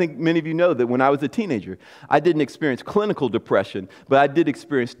 I think many of you know that when I was a teenager, I didn't experience clinical depression, but I did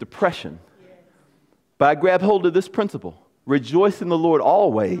experience depression. But I grabbed hold of this principle. Rejoice in the Lord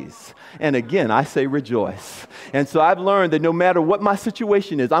always. And again, I say rejoice. And so I've learned that no matter what my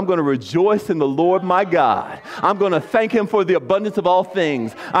situation is, I'm going to rejoice in the Lord my God. I'm going to thank him for the abundance of all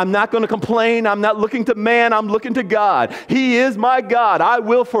things. I'm not going to complain. I'm not looking to man. I'm looking to God. He is my God. I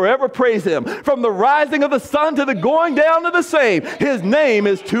will forever praise him. From the rising of the sun to the going down of the same, his name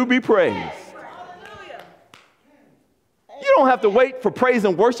is to be praised. You don't have to wait for praise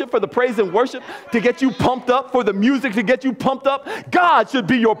and worship, for the praise and worship to get you pumped up, for the music to get you pumped up. God should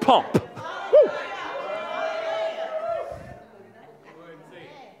be your pump. Woo.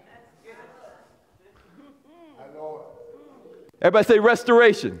 Everybody say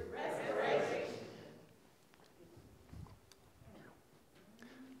restoration.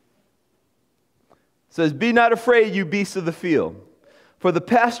 It says, be not afraid, you beasts of the field, for the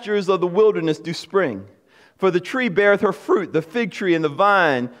pastures of the wilderness do spring. For the tree beareth her fruit, the fig tree and the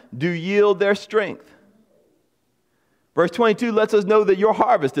vine do yield their strength. Verse 22 lets us know that your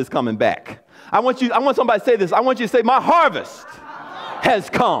harvest is coming back. I want somebody to say this. I want you to say, my harvest has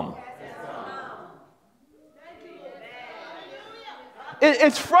come.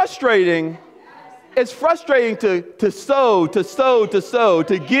 It's frustrating. It's frustrating to sow, to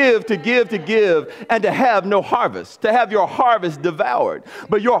give, and to have no harvest, to have your harvest devoured.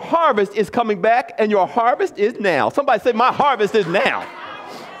 But your harvest is coming back, and your harvest is now. Somebody say, my harvest is now.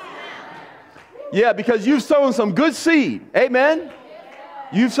 Yeah, because you've sown some good seed. Amen?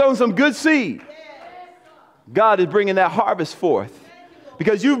 You've sown some good seed. God is bringing that harvest forth.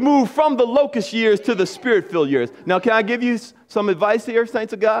 Because you've moved from the locust years to the spirit-filled years. Now, can I give you some advice here,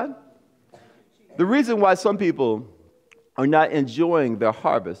 saints of God? The reason why some people are not enjoying their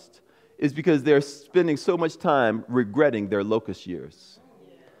harvest is because they're spending so much time regretting their locust years.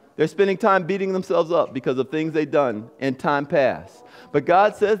 They're spending time beating themselves up because of things they've done in time past. But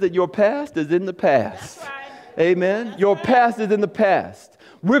God says that your past is in the past. Amen? Your past is in the past.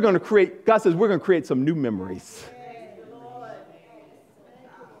 God says we're going to create some new memories.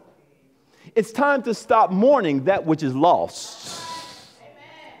 It's time to stop mourning that which is lost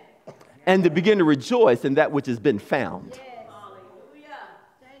and to begin to rejoice in that which has been found.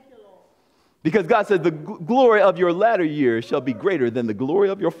 Because God said the glory of your latter years shall be greater than the glory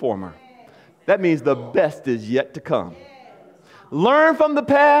of your former. That means the best is yet to come. Learn from the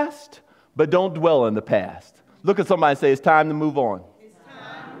past, but don't dwell in the past. Look at somebody and say, it's time to move on.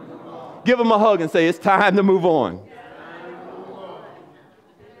 Give them a hug and say, it's time to move on.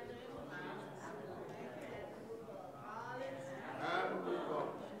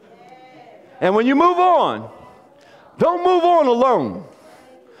 And when you move on, don't move on alone.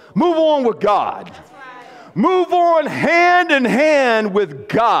 Move on with God. Move on hand in hand with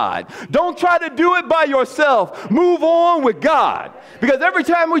God. Don't try to do it by yourself. Move on with God. Because every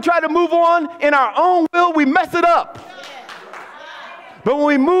time we try to move on in our own will, we mess it up. But when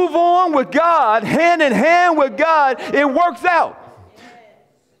we move on with God, hand in hand with God, it works out.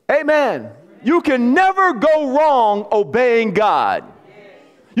 Amen. You can never go wrong obeying God.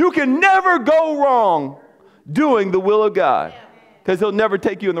 You can never go wrong doing the will of God, because he'll never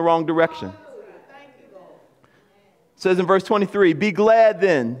take you in the wrong direction. It says in verse 23, be glad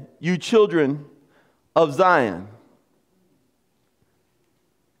then, you children of Zion,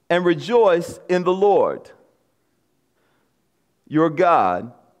 and rejoice in the Lord your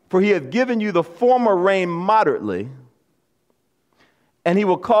God, for he hath given you the former rain moderately, and he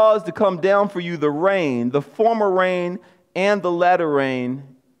will cause to come down for you the rain, the former rain and the latter rain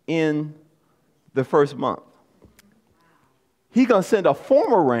in the first month. He's going to send a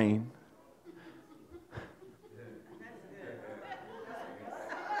former rain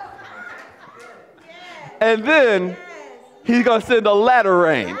and then he's going to send a latter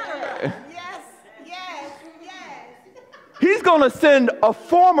rain. He's going to send a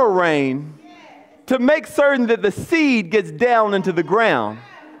former rain to make certain that the seed gets down into the ground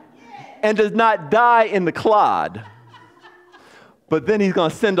and does not die in the clod. But then he's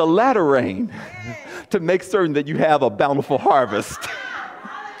going to send a latter rain to make certain that you have a bountiful harvest.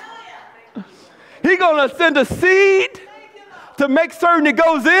 He's going to send a seed to make certain it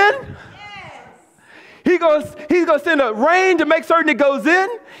goes in. He's going to send a rain to make certain it goes in.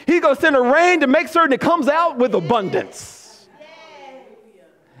 He's going to send a rain to make certain it comes out with abundance.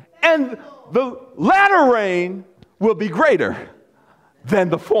 And the latter rain will be greater than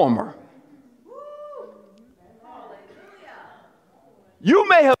the former. You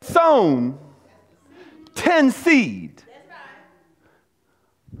may have sown 10 seed,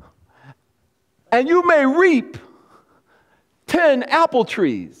 and you may reap 10 apple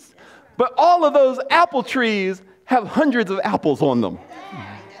trees, but all of those apple trees have hundreds of apples on them.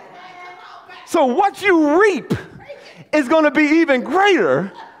 So what you reap is going to be even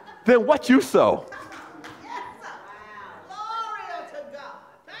greater than what you sow.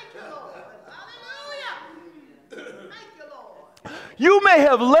 You may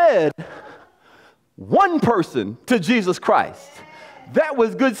have led one person to Jesus Christ. That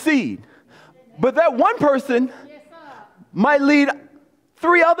was good seed. But that one person might lead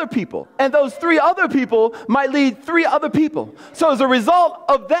 3 other people. And those 3 other people might lead 3 other people. So as a result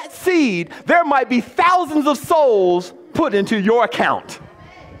of that seed, there might be thousands of souls put into your account.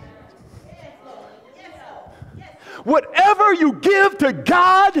 Whatever you give to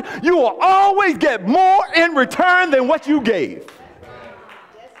God, you will always get more in return than what you gave.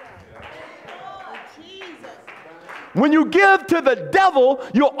 When you give to the devil,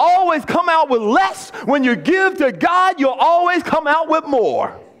 you'll always come out with less. When you give to God, you'll always come out with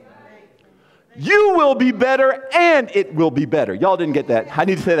more. You will be better and it will be better. Y'all didn't get that. I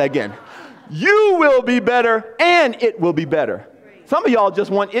need to say that again. You will be better and it will be better. Some of y'all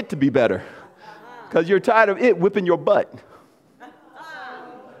just want it to be better because you're tired of it whipping your butt.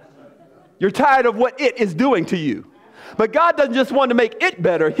 You're tired of what it is doing to you. But God doesn't just want to make it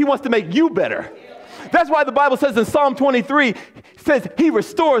better. He wants to make you better. That's why the Bible says in Psalm 23, says he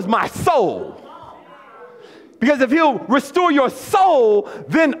restores my soul. Because if he'll restore your soul,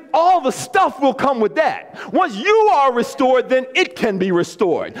 then all the stuff will come with that. Once you are restored, then it can be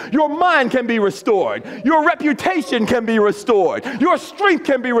restored. Your mind can be restored. Your reputation can be restored. Your strength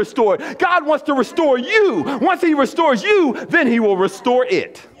can be restored. God wants to restore you. Once he restores you, then he will restore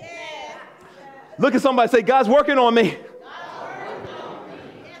it. Look at somebody and say, God's working on me.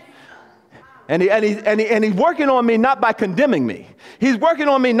 And he's working on me not by condemning me. He's working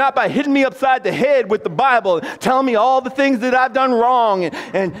on me not by hitting me upside the head with the Bible, telling me all the things that I've done wrong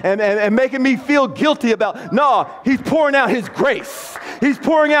and making me feel guilty about. No, he's pouring out his grace. He's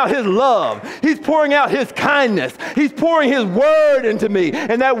pouring out his love. He's pouring out his kindness. He's pouring his word into me.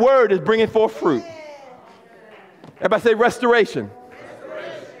 And that word is bringing forth fruit. Everybody say restoration.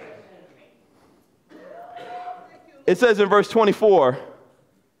 It says in verse 24,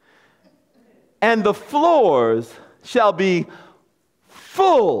 and the floors shall be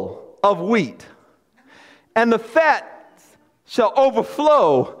full of wheat, and the fat shall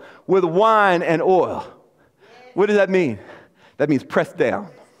overflow with wine and oil. What does that mean? That means pressed down,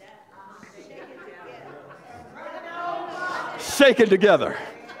 shaken together,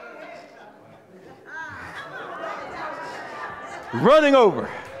 running over,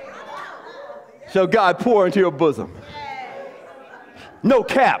 shall God pour into your bosom. No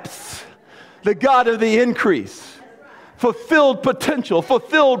caps. The God of the increase fulfilled potential,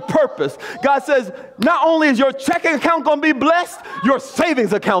 fulfilled purpose. God says, not only is your checking account going to be blessed, your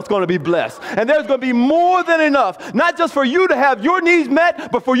savings account's going to be blessed. And there's going to be more than enough, not just for you to have your needs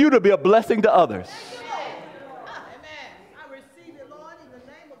met, but for you to be a blessing to others.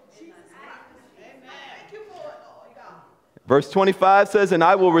 Verse 25 says, and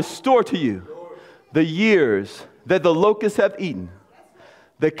I will restore to you the years that the locusts have eaten,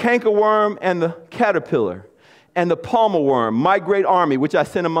 the cankerworm and the caterpillar, and the palmer worm, my great army, which I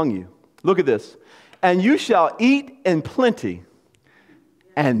sent among you. Look at this. And you shall eat in plenty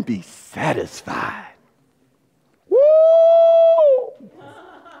and be satisfied. Woo!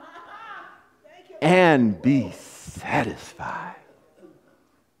 And be satisfied.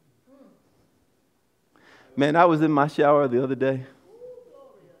 Man, I was in my shower the other day.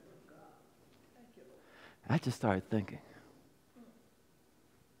 I just started thinking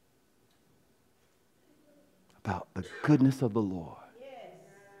about the goodness of the Lord.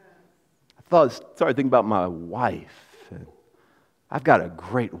 I started thinking about my wife. And I've got a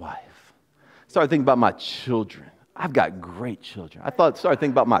great wife. Started thinking about my children. I've got great children. Started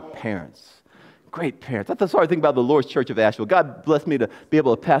thinking about my parents. Great parents. Started thinking about the Lord's Church of Asheville. God blessed me to be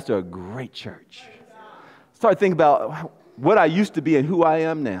able to pastor a great church. Started thinking about what I used to be and who I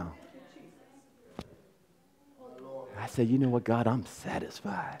am now. I said, you know what, God, I'm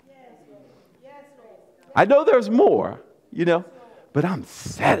satisfied. I know there's more, but I'm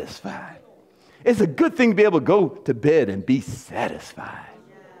satisfied. It's a good thing to be able to go to bed and be satisfied.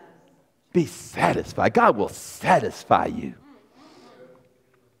 Be satisfied. God will satisfy you.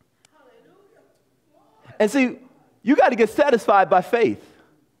 And see, you got to get satisfied by faith,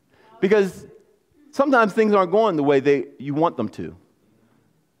 because sometimes things aren't going the way you want them to.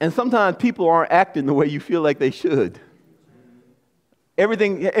 And sometimes people aren't acting the way you feel like they should.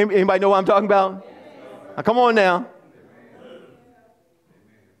 Anybody know what I'm talking about? Now, come on now.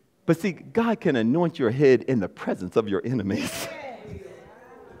 But see, God can anoint your head in the presence of your enemies.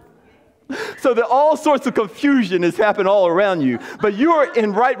 So that all sorts of confusion is happening all around you. But you're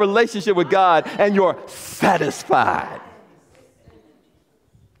in right relationship with God and you're satisfied.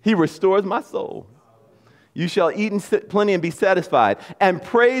 He restores my soul. You shall eat in plenty and be satisfied, and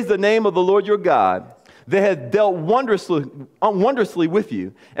praise the name of the Lord your God that has dealt wondrously with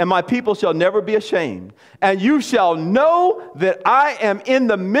you, and my people shall never be ashamed. And you shall know that I am in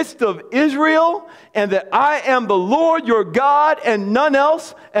the midst of Israel, and that I am the Lord your God and none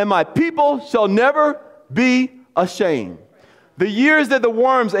else, and my people shall never be ashamed. The years that the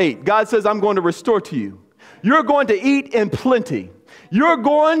worms ate, God says, I'm going to restore to you. You're going to eat in plenty. You're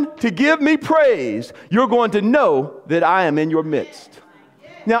going to give me praise. You're going to know that I am in your midst.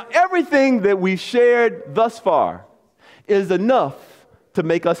 Now, everything that we've shared thus far is enough to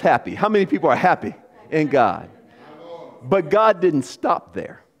make us happy. How many people are happy in God? But God didn't stop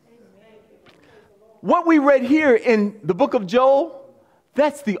there. What we read here in the book of Joel,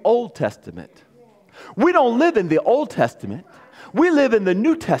 that's the Old Testament. We don't live in the Old Testament. We live in the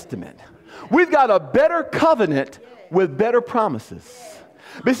New Testament. We've got a better covenant with better promises.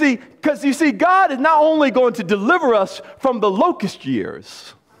 But see, because you see, God is not only going to deliver us from the locust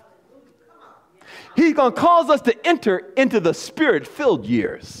years, He's going to cause us to enter into the Spirit-filled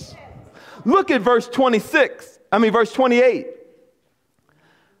years. Look at verse 28.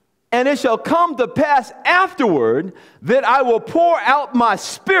 And it shall come to pass afterward that I will pour out my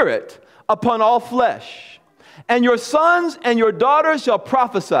Spirit upon all flesh, and your sons and your daughters shall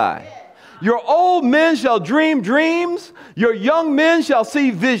prophesy. Your old men shall dream dreams. Your young men shall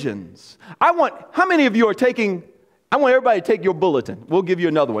see visions. How many of you are taking, I want everybody to take your bulletin. We'll give you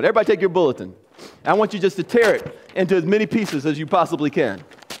another one. Everybody take your bulletin. I want you just to tear it into as many pieces as you possibly can.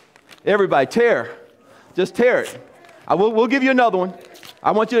 Everybody tear. Just tear it. We'll give you another one.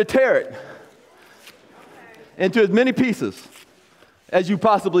 I want you to tear it into as many pieces as you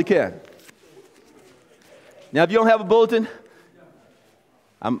possibly can. Now, if you don't have a bulletin,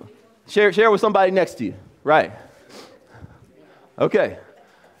 Share with somebody next to you. Right. Okay.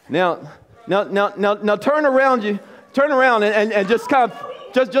 Now turn around and just kind of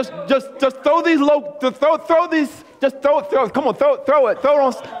just throw these throw these, just throw it. Come on, throw it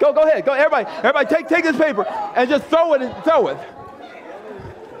on. Go ahead. Go everybody take this paper and just throw it.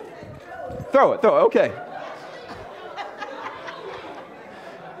 Throw it. Okay.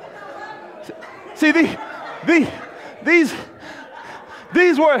 See,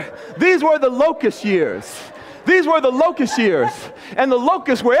 these were the locust years. These were the locust years. And the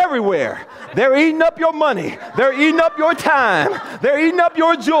locusts were everywhere. They're eating up your money. They're eating up your time. They're eating up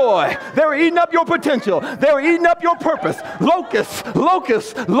your joy. They're eating up your potential. They're eating up your purpose. Locusts,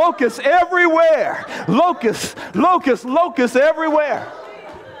 locusts, locusts everywhere. Locusts, locusts, locusts everywhere.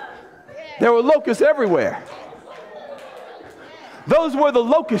 There were locusts everywhere. Those were the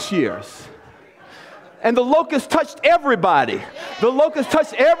locust years. And the locusts touched everybody. The locusts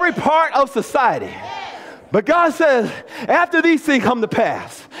touched every part of society. But God says, after these things come to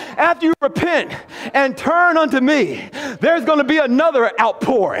pass, after you repent and turn unto me, there's going to be another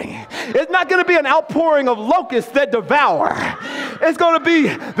outpouring. It's not going to be an outpouring of locusts that devour. It's going to be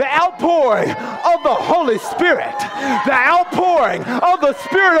the outpouring of the Holy Spirit, the outpouring of the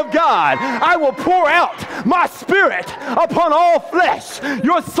Spirit of God. I will pour out my Spirit upon all flesh.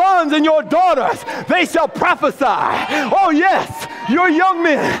 Your sons and your daughters, they shall prophesy. Oh yes, your young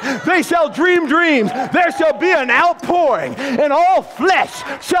men, they shall dream dreams. There shall be an outpouring, and all flesh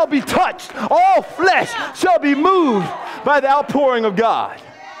shall be touched. All flesh shall be moved by the outpouring of God.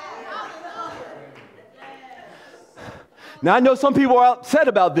 Now, I know some people are upset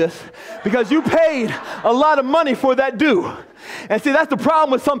about this because you paid a lot of money for that due. And see, that's the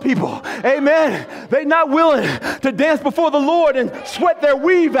problem with some people. Amen. They're not willing to dance before the Lord and sweat their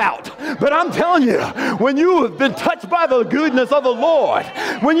weave out. But I'm telling you, when you have been touched by the goodness of the Lord,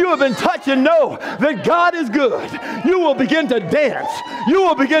 when you have been touched and know that God is good, you will begin to dance. You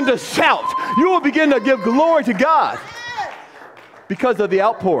will begin to shout. You will begin to give glory to God because of the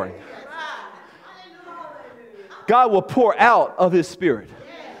outpouring. God will pour out of his Spirit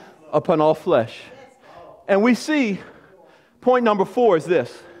upon all flesh. And we see point number 4 is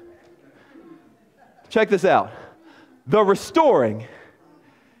this. Check this out. The restoring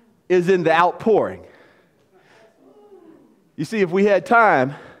is in the outpouring. You see, if we had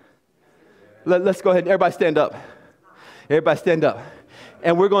time, let's go ahead and everybody stand up. Everybody stand up.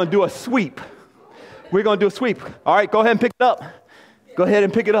 And we're going to do a sweep. We're going to do a sweep. All right, go ahead and pick it up. Go ahead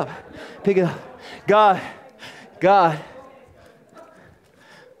and pick it up. Pick it up. God.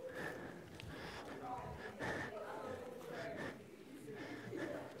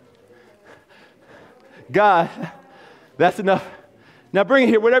 God, that's enough. Now bring it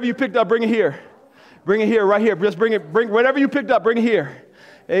here. Whatever you picked up, bring it here. Bring it here, right here. Just bring whatever you picked up, bring it here.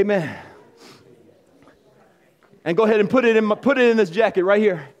 Amen. And go ahead and put it in this jacket right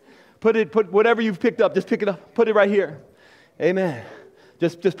here. Put whatever you've picked up, just pick it up. Put it right here. Amen.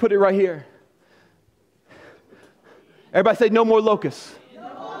 Just put it right here. Everybody say no more locusts.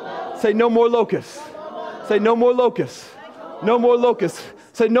 Say no more locusts. Say no more locusts. No more locusts.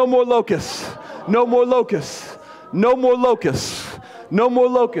 Say no more locusts. No more locusts. No more locusts. No more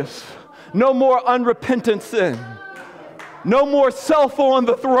locusts. No more unrepentant sin. No more self on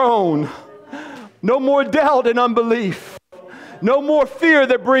the throne. No more doubt and unbelief. No more fear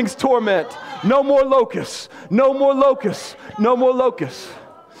that brings torment. No more locusts. No more locusts. No more locusts.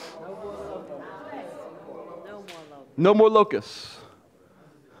 No more locusts.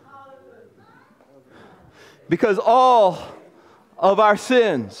 Because all of our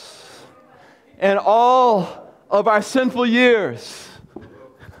sins and all of our sinful years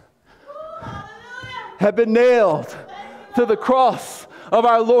have been nailed to the cross of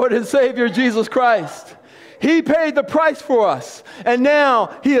our Lord and Savior Jesus Christ. He paid the price for us, and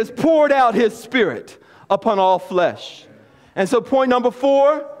now he has poured out his Spirit upon all flesh. And so point number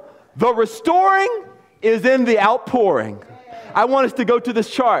 4, the restoring is in the outpouring. I want us to go to this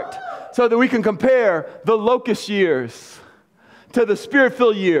chart so that we can compare the locust years to the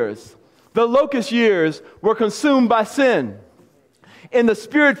Spirit-filled years. The locust years were consumed by sin. In the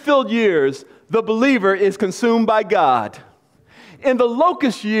Spirit-filled years, the believer is consumed by God. In the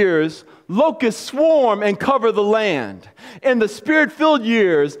locust years, locusts swarm and cover the land. In the Spirit-filled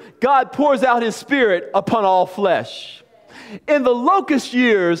years, God pours out his Spirit upon all flesh. In the locust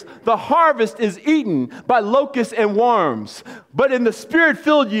years, the harvest is eaten by locusts and worms. But in the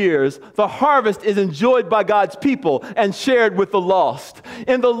Spirit-filled years, the harvest is enjoyed by God's people and shared with the lost.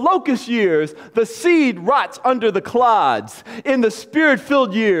 In the locust years, the seed rots under the clods. In the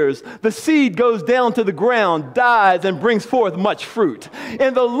Spirit-filled years, the seed goes down to the ground, dies, and brings forth much fruit.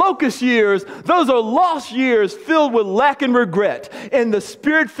 In the locust years, those are lost years filled with lack and regret. In the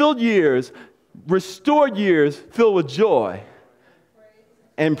Spirit-filled years, restored years filled with joy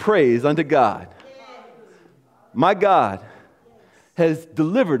and praise unto God. My God has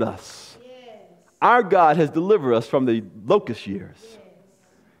delivered us. Our God has delivered us from the locust years.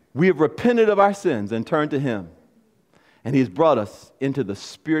 We have repented of our sins and turned to him. And he has brought us into the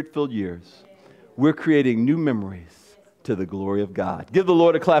Spirit-filled years. We're creating new memories to the glory of God. Give the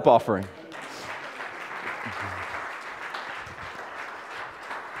Lord a clap offering.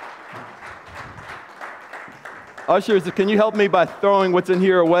 Ushers, can you help me by throwing what's in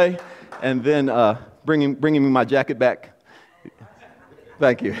here away and then bringing me my jacket back?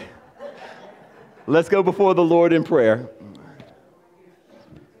 Thank you. Let's go before the Lord in prayer.